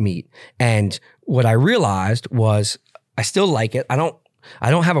eat meat. And what I realized was I still like it. I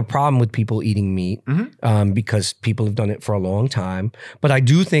don't have a problem with people eating meat because people have done it for a long time. But I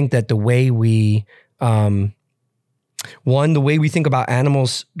do think that the way we think about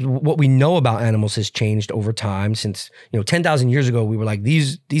animals, what we know about animals has changed over time since, 10,000 years ago, we were like,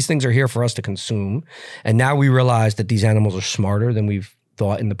 these things are here for us to consume. And now we realize that these animals are smarter than we've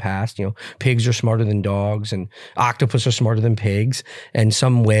thought in the past. Pigs are smarter than dogs and octopus are smarter than pigs. And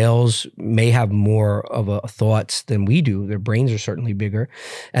some whales may have more of a thoughts than we do. Their brains are certainly bigger.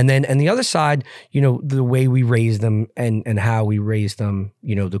 And the other side, the way we raise them and how we raise them,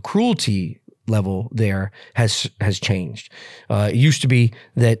 the cruelty level there has changed. It used to be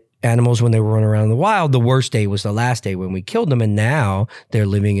that animals, when they were running around in the wild, the worst day was the last day when we killed them, and now they're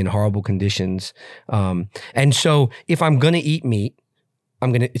living in horrible conditions. And so, if I'm going to eat meat,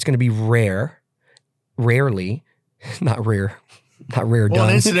 it's going to be rarely, not rare. Well, done.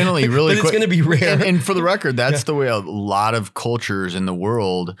 And incidentally, really but it's going to be rare. And for the record, that's the way a lot of cultures in the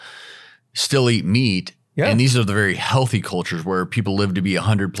world still eat meat. Yeah. And these are the very healthy cultures where people live to be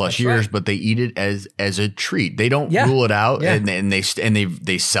 100 plus years, right, but they eat it as a treat. They don't rule it out, and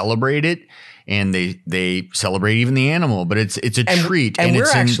they celebrate it, and they celebrate even the animal. But it's a treat, and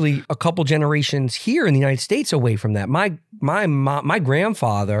we're actually a couple generations here in the United States away from that. My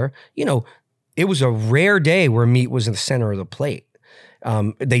grandfather, it was a rare day where meat was in the center of the plate.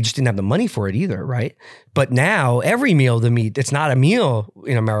 They just didn't have the money for it either, right? But now every meal, the meat, it's not a meal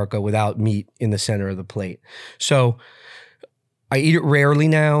in America without meat in the center of the plate. So I eat it rarely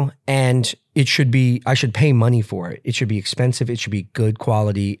now, and I should pay money for it. It should be expensive. It should be good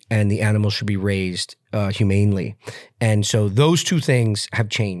quality, and the animals should be raised humanely. And so those two things have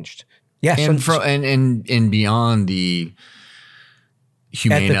changed. Yeah. And beyond the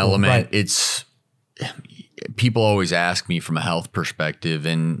humane ethical element, right, people always ask me from a health perspective,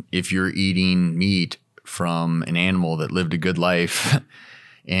 and if you're eating meat from an animal that lived a good life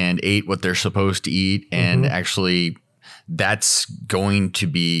and ate what they're supposed to eat, and actually that's going to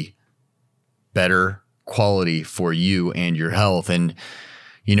be better quality for you and your health. And,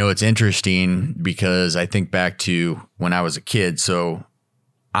 it's interesting because I think back to when I was a kid. So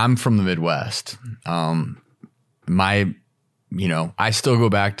I'm from the Midwest. I still go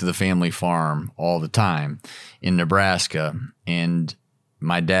back to the family farm all the time in Nebraska, and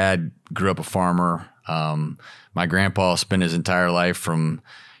my dad grew up a farmer. My grandpa spent his entire life from,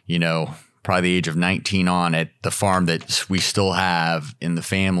 probably the age of 19 on at the farm that we still have in the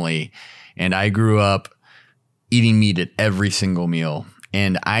family. And I grew up eating meat at every single meal.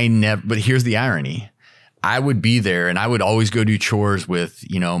 And but here's the irony. I would be there and I would always go do chores with,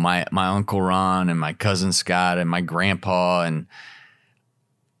 my Uncle Ron and my cousin Scott and my grandpa. And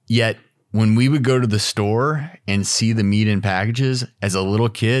yet when we would go to the store and see the meat in packages as a little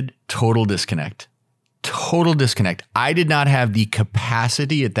kid, total disconnect. I did not have the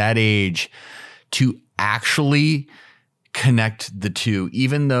capacity at that age to actually connect the two,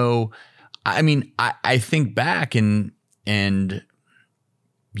 even though, I think back and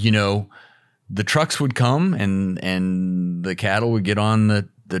the trucks would come and the cattle would get on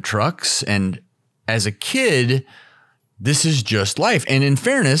the trucks. And as a kid, this is just life. And in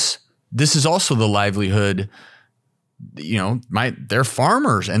fairness, this is also the livelihood. They're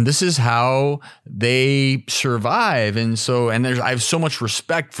farmers, and this is how they survive. And I have so much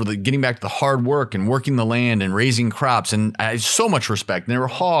respect for getting back to the hard work and working the land and raising crops. And I have so much respect. And there were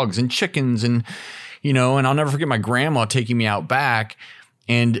hogs and chickens and I'll never forget my grandma taking me out back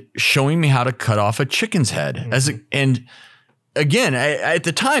and showing me how to cut off a chicken's head. And again, at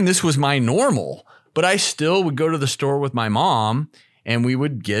the time, this was my normal, but I still would go to the store with my mom and we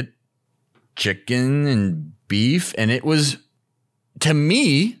would get chicken and beef. And it was, to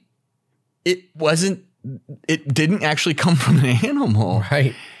me, it wasn't it didn't actually come from an animal.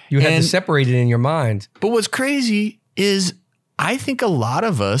 Right. You had to separate it in your mind. But what's crazy is I think a lot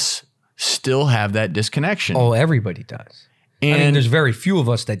of us still have that disconnection. Oh, everybody does. And I mean, there's very few of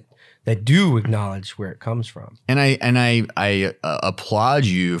us that do acknowledge where it comes from. And I applaud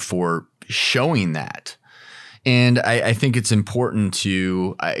you for showing that. And I think it's important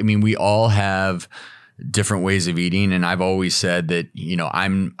to, I mean, we all have different ways of eating. And I've always said that, you know,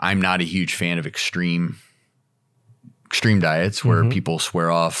 I'm not a huge fan of extreme diets where people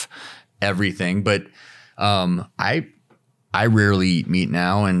swear off everything. But I rarely eat meat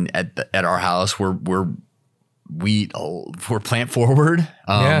now. And at our house, we're plant forward.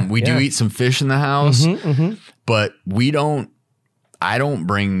 We do eat some fish in the house, but I don't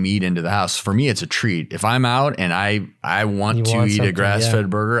bring meat into the house. For me, it's a treat. If I'm out and I want to eat a grass-fed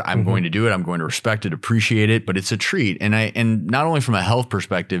burger, I'm going to do it. I'm going to respect it, appreciate it, but it's a treat. And not only from a health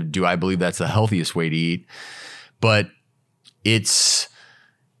perspective, do I believe that's the healthiest way to eat, but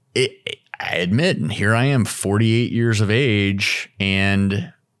I admit, and here I am 48 years of age,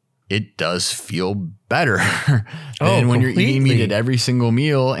 and it does feel better than when you're eating meat at every single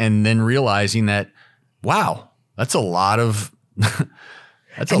meal and then realizing that, wow, that's a lot of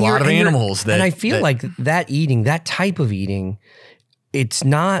animals. And I feel like that type of eating, it's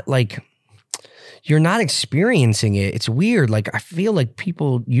not like you're not experiencing it. It's weird. Like I feel like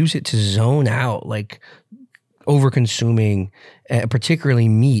people use it to zone out, like over consuming, particularly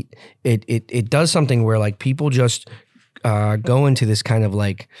meat. It does something where like people just go into this kind of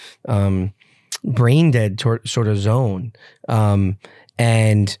like brain dead sort of zone.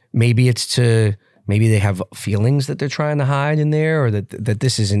 And maybe they have feelings that they're trying to hide in there, or that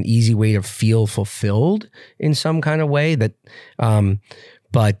this is an easy way to feel fulfilled in some kind of way.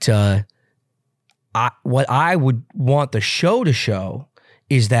 What I would want the show to show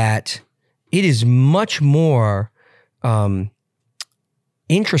is that it is much more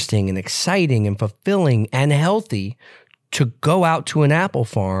interesting and exciting and fulfilling and healthy to go out to an apple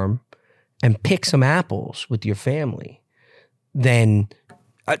farm and pick some apples with your family than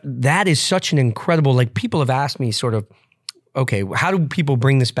that is such an incredible, like people have asked me sort of, okay, how do people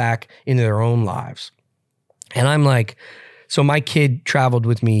bring this back into their own lives? And I'm like, so my kid traveled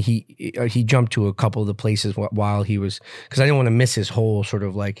with me. He jumped to a couple of the places while he was, because I didn't want to miss his whole sort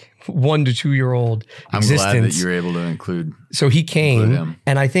of like 1 to 2 year old existence. I'm glad that you're able to include. So he came,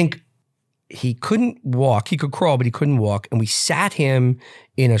 and I think he couldn't walk. He could crawl, but he couldn't walk. And we sat him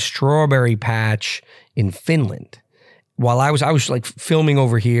in a strawberry patch in Finland. While I was like filming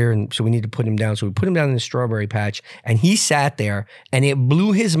over here, and so we need to put him down. So we put him down in the strawberry patch, and he sat there, and it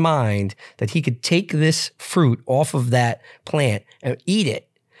blew his mind that he could take this fruit off of that plant and eat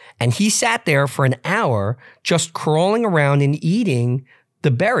it. And he sat there for an hour just crawling around and eating the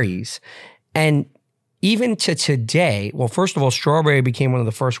berries. And even to today, well, first of all, strawberry became one of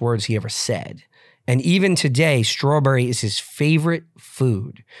the first words he ever said. And even today, strawberry is his favorite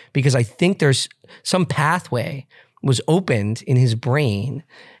food because I think there's some pathway was opened in his brain.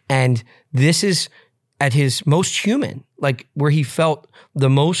 And this is at his most human, like where he felt the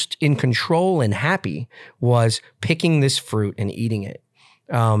most in control and happy was picking this fruit and eating it.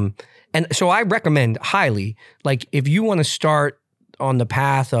 And so I recommend highly, like if you want to start on the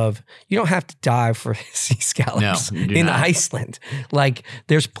path of, you don't have to dive for sea scallops in Iceland. Like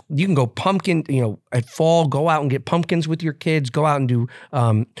you can go pumpkin, at fall, go out and get pumpkins with your kids, go out and do,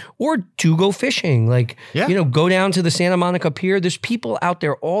 or go fishing. Like, go down to the Santa Monica Pier. There's people out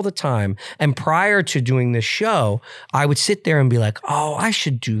there all the time. And prior to doing this show, I would sit there and be like, oh, I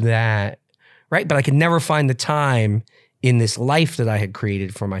should do that. Right. But I could never find the time in this life that I had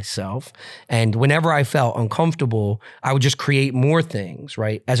created for myself. And whenever I felt uncomfortable, I would just create more things,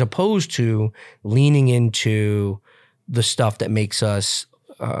 right? As opposed to leaning into the stuff that makes us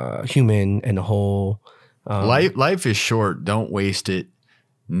human and whole. Life is short. Don't waste it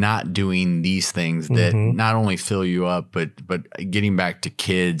not doing these things that not only fill you up, but getting back to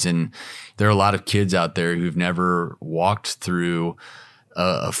kids. And there are a lot of kids out there who've never walked through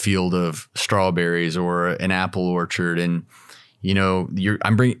a field of strawberries or an apple orchard. And,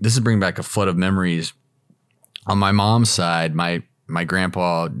 this is bringing back a flood of memories. On my mom's side, my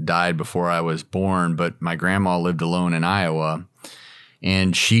grandpa died before I was born, but my grandma lived alone in Iowa,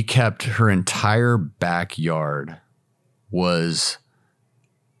 and she kept her entire backyard was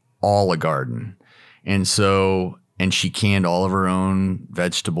all a garden. And she canned all of her own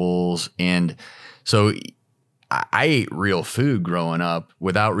vegetables. And so I ate real food growing up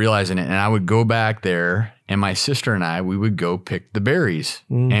without realizing it. And I would go back there, and my sister and we would go pick the berries,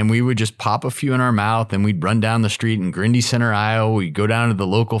 and we would just pop a few in our mouth, and we'd run down the street in Grindy Center, Iowa. We'd go down to the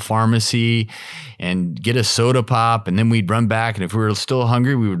local pharmacy and get a soda pop, and then we'd run back. And if we were still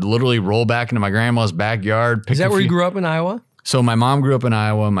hungry, we would literally roll back into my grandma's backyard. Is that where you grew up in Iowa? So my mom grew up in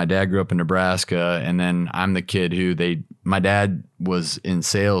Iowa, my dad grew up in Nebraska, and then I'm the kid who my dad was in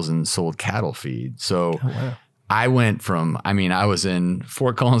sales and sold cattle feed. So I went from, I was in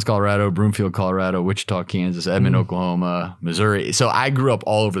Fort Collins, Colorado, Broomfield, Colorado, Wichita, Kansas, Edmond, Oklahoma, Missouri. So I grew up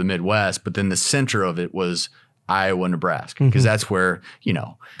all over the Midwest, but then the center of it was Iowa, Nebraska, because that's where,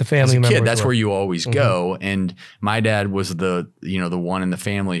 the family as a kid, members that's were. where you always go. And my dad was the one in the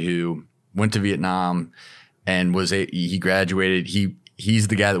family who went to Vietnam and he graduated. He's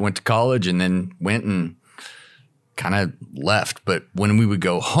the guy that went to college and then went and kind of left. But when we would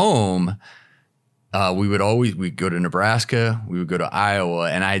go home, we'd go to Nebraska, we would go to Iowa,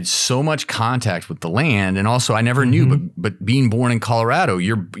 and I had so much contact with the land. And also I never knew, but being born in Colorado,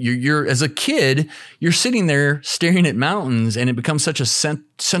 you're as a kid, you're sitting there staring at mountains, and it becomes such a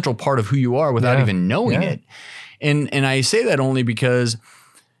central part of who you are without even knowing it. And I say that only because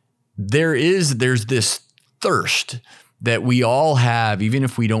there's this thirst that we all have, even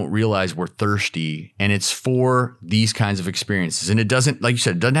if we don't realize we're thirsty, and it's for these kinds of experiences. And it doesn't, like you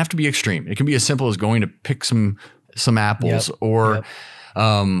said, it doesn't have to be extreme. It can be as simple as going to pick some apples or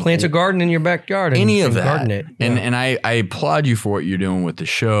plant a garden in your backyard. Any of that. Garden it. Yeah. And I applaud you for what you're doing with the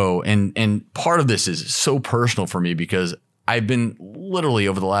show. And part of this is so personal for me because I've been literally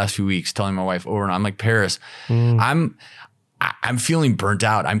over the last few weeks telling my wife over and I'm like, Paris, I'm feeling burnt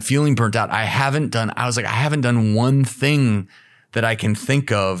out. I haven't done one thing that I can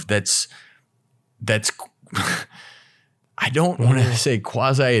think of that's I don't want to say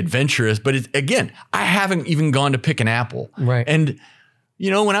quasi adventurous, but I haven't even gone to pick an apple. Right. And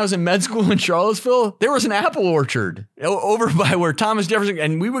when I was in med school in Charlottesville, there was an apple orchard over by where Thomas Jefferson,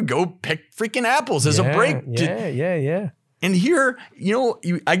 and we would go pick freaking apples as a break. Yeah. And here,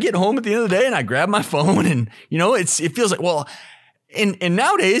 I get home at the end of the day and I grab my phone and, it feels like, well, and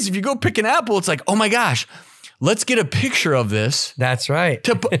nowadays, if you go pick an apple, it's like, oh my gosh, let's get a picture of this. That's right.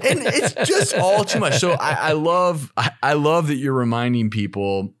 And it's just all too much. So I love that you're reminding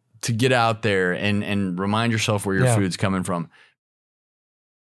people to get out there and remind yourself where your food's coming from.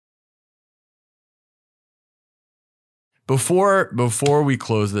 Before we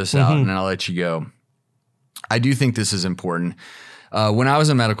close this out, and I'll let you go, I do think this is important. When I was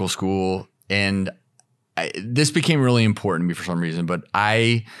in medical school, and this became really important to me for some reason, but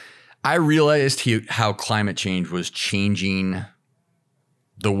I realized how climate change was changing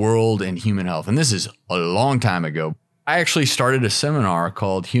the world and human health. And this is a long time ago. I actually started a seminar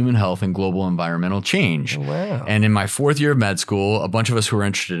called Human Health and Global Environmental Change. Oh, wow. And in my 4th year of med school, a bunch of us who were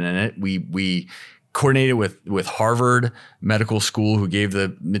interested in it, we coordinated with Harvard Medical School, who gave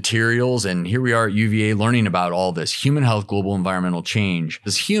the materials. And here we are at UVA learning about all this human health, global environmental change.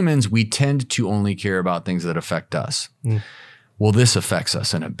 As humans, we tend to only care about things that affect us. Well, this affects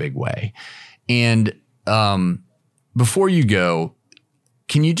us in a big way. And before you go,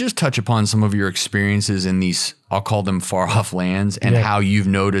 can you just touch upon some of your experiences in these, I'll call them far off lands, and how you've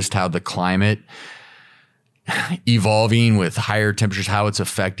noticed how the climate evolving with higher temperatures, how it's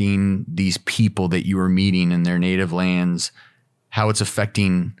affecting these people that you are meeting in their native lands, how it's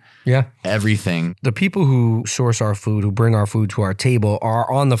affecting everything. The people who source our food, who bring our food to our table,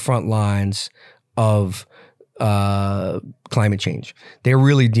 are on the front lines of climate change. They're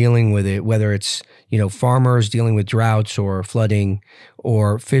really dealing with it, whether it's, farmers dealing with droughts or flooding,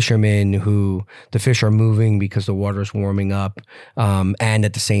 or fishermen who the fish are moving because the water is warming up. And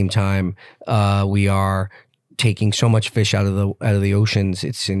at the same time, we are taking so much fish out of the oceans.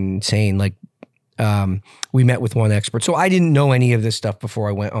 It's insane. Like, we met with one expert. So I didn't know any of this stuff before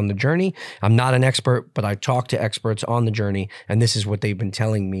I went on the journey. I'm not an expert, but I talked to experts on the journey, and this is what they've been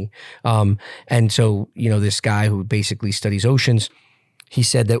telling me. And so, this guy who basically studies oceans, he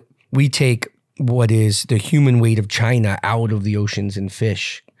said that we take what is the human weight of China out of the oceans in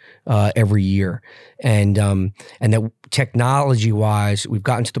fish every year. And that technology-wise, we've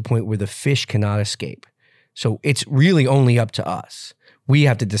gotten to the point where the fish cannot escape. So it's really only up to us. We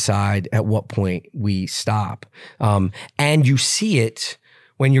have to decide at what point we stop. And you see it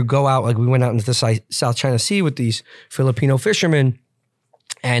when you go out, like we went out into the South China Sea with these Filipino fishermen,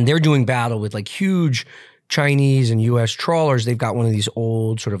 and they're doing battle with like huge Chinese and US trawlers. They've got one of these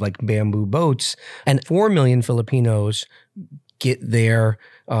old sort of like bamboo boats, and 4 million Filipinos get their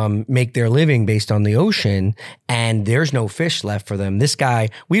make their living based on the ocean, and there's no fish left for them. This guy,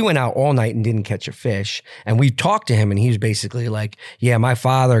 we went out all night and didn't catch a fish, and we talked to him, and he was basically like, yeah, my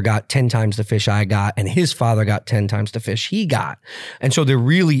father got 10 times the fish I got, and his father got 10 times the fish he got. And so there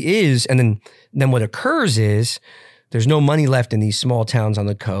really is, and then what occurs is there's no money left in these small towns on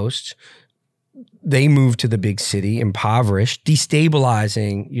the coast. They move to the big city, impoverished,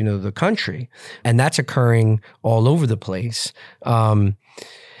 destabilizing, the country. And that's occurring all over the place.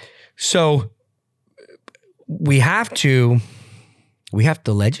 So we have to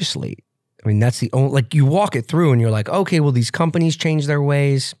legislate. I mean, that's the only, like, you walk it through and you're like, okay, will these companies change their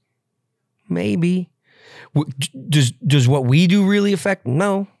ways? Maybe. Does what we do really affect?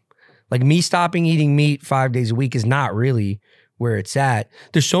 No. Like, me stopping eating meat 5 days a week is not really where it's at.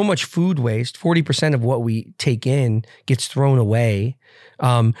 There's so much food waste. 40% of what we take in gets thrown away.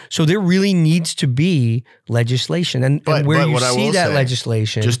 So there really needs to be legislation. And where you see that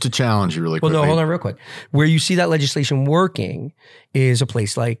legislation... Just to challenge you really quickly. Well, no, hold on real quick. Where you see that legislation working is a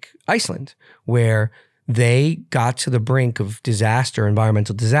place like Iceland, where they got to the brink of disaster,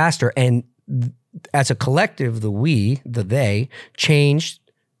 environmental disaster, and as a collective, they changed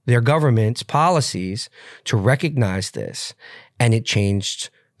their government's policies to recognize this. And it changed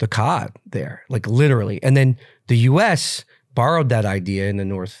the cod there, like literally. And then the US borrowed that idea in the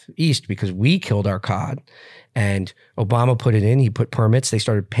Northeast because we killed our cod. And Obama put it in, he put permits. They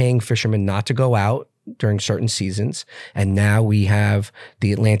started paying fishermen not to go out during certain seasons. And now we have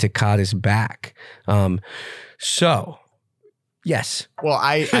the Atlantic cod is back. So... Yes. Well,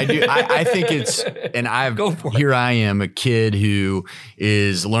 I do. I think it's, and here I am, a kid who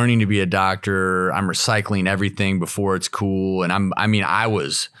is learning to be a doctor. I'm recycling everything before it's cool. And I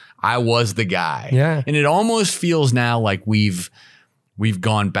was the guy. Yeah. And it almost feels now like we've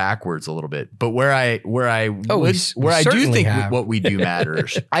gone backwards a little bit. But where I do think what we do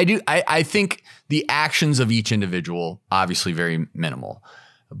matters. I think the actions of each individual, obviously very minimal,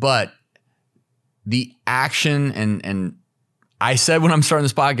 but the action and I said when I'm starting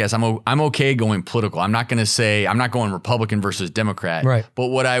this podcast, I'm okay going political. I'm not going Republican versus Democrat. Right. But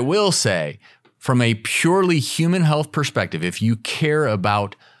what I will say, from a purely human health perspective, if you care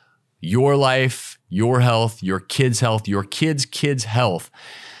about your life, your health, your kids' health, your kids' health,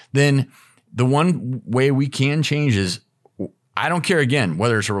 then the one way we can change is, I don't care again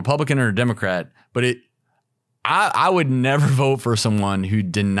whether it's a Republican or a Democrat, but I would never vote for someone who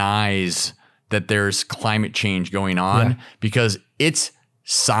denies that there's climate change going on, because it's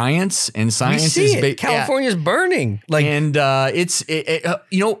science, and science is California's burning. And you see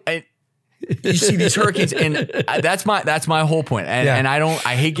these hurricanes, and that's my whole point. And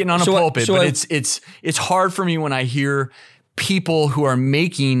I hate getting on a pulpit, but it's hard for me when I hear people who are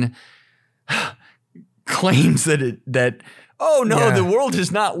making claims that the world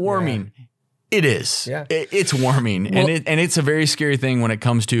is not warming. Yeah. It is. Yeah. It's warming, well, and it's a very scary thing when it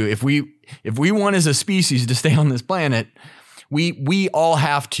comes to if we want as a species to stay on this planet, we all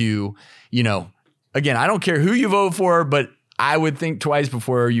have to, again, I don't care who you vote for, but I would think twice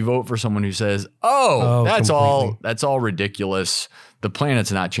before you vote for someone who says, that's all ridiculous. The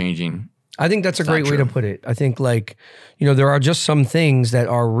planet's not changing. I think that's a great way to put it. I think, there are just some things that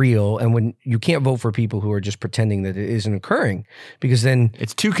are real, and when you can't vote for people who are just pretending that it isn't occurring, because then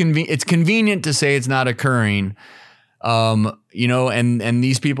it's too convenient. It's convenient to say it's not occurring. And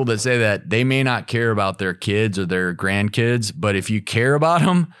these people that say that, they may not care about their kids or their grandkids, but if you care about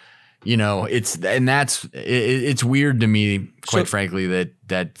them, it's weird to me, quite frankly,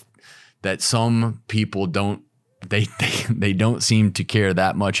 that some people don't. They don't seem to care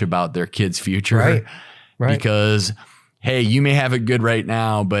that much about their kids' future, right? Because, hey, you may have it good right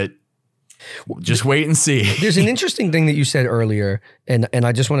now, but just wait and see. There's an interesting thing that you said earlier, and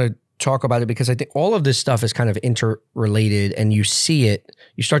I just want to talk about it because I think all of this stuff is kind of interrelated, and you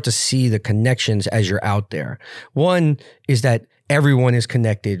start to see the connections as you're out there. One is that everyone is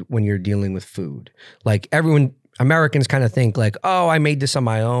connected when you're dealing with food. Like Americans kind of think like, oh, I made this on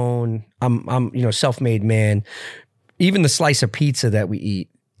my own. I'm self-made man. Even the slice of pizza that we eat,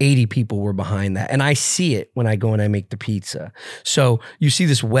 80 people were behind that. And I see it when I go and I make the pizza. So you see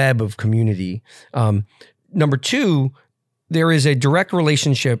this web of community. Number two, there is a direct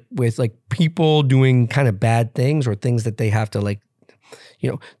relationship with like people doing kind of bad things or things that they have to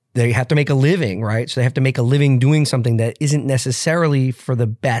they have to make a living, right? So they have to make a living doing something that isn't necessarily for the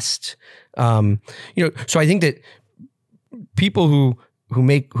best. So I think that people who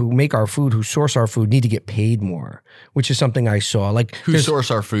make our food, who source our food, need to get paid more, which is something I saw. Like who source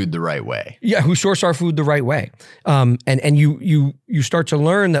our food the right way. Yeah, who source our food the right way. And you start to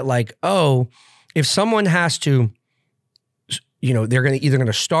learn that if someone has to they're either going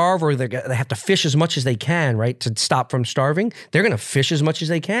to starve or they have to fish as much as they can, right? To stop from starving. They're going to fish as much as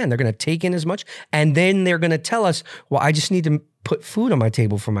they can. They're going to take in as much. And then they're going to tell us, well, I just need to put food on my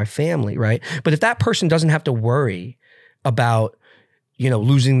table for my family, right? But if that person doesn't have to worry about,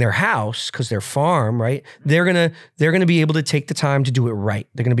 losing their house because their farm, right? They're gonna be able to take the time to do it right.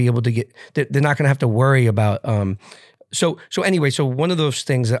 They're gonna be able to they're not gonna have to worry about. So one of those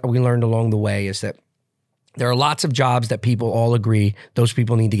things that we learned along the way is that there are lots of jobs that people all agree those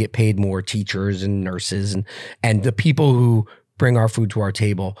people need to get paid more, teachers and nurses, and the people who bring our food to our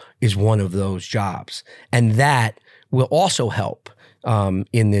table is one of those jobs, and that will also help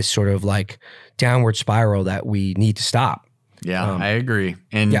in this sort of like downward spiral that we need to stop. Yeah, I agree.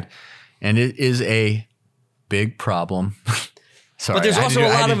 And it is a big problem. Sorry, but there's also a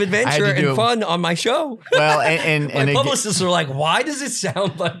lot of adventure and fun on my show. Well, and my publicists are like, why does it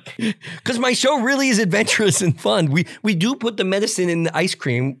sound like? Because my show really is adventurous and fun. We do put the medicine in the ice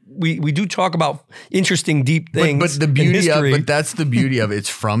cream. We do talk about interesting, deep things. But the beauty but that's the beauty of it. It's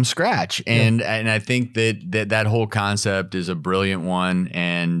from scratch, and I think that whole concept is a brilliant one,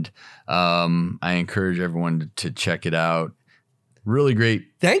 and I encourage everyone to check it out. Really great.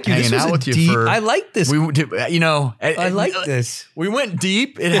 Thank you. This was deep. I like this. I like this. We went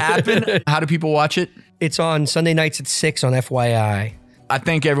deep. It happened. How do people watch it? It's on Sunday nights at 6 on FYI. I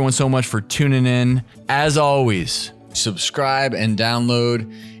thank everyone so much for tuning in. As always, subscribe and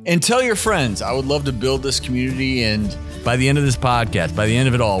download and tell your friends. I would love to build this community. And by the end of this podcast, by the end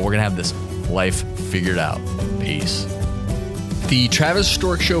of it all, we're going to have this life figured out. Peace. The Travis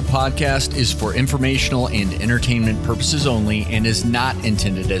Stork Show podcast is for informational and entertainment purposes only and is not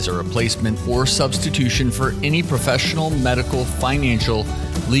intended as a replacement or substitution for any professional, medical, financial,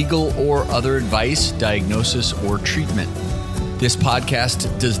 legal, or other advice, diagnosis, or treatment. This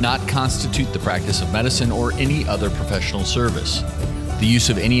podcast does not constitute the practice of medicine or any other professional service. The use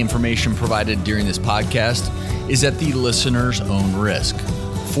of any information provided during this podcast is at the listener's own risk.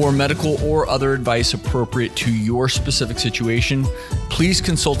 For medical or other advice appropriate to your specific situation, please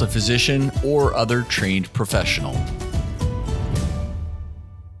consult a physician or other trained professional.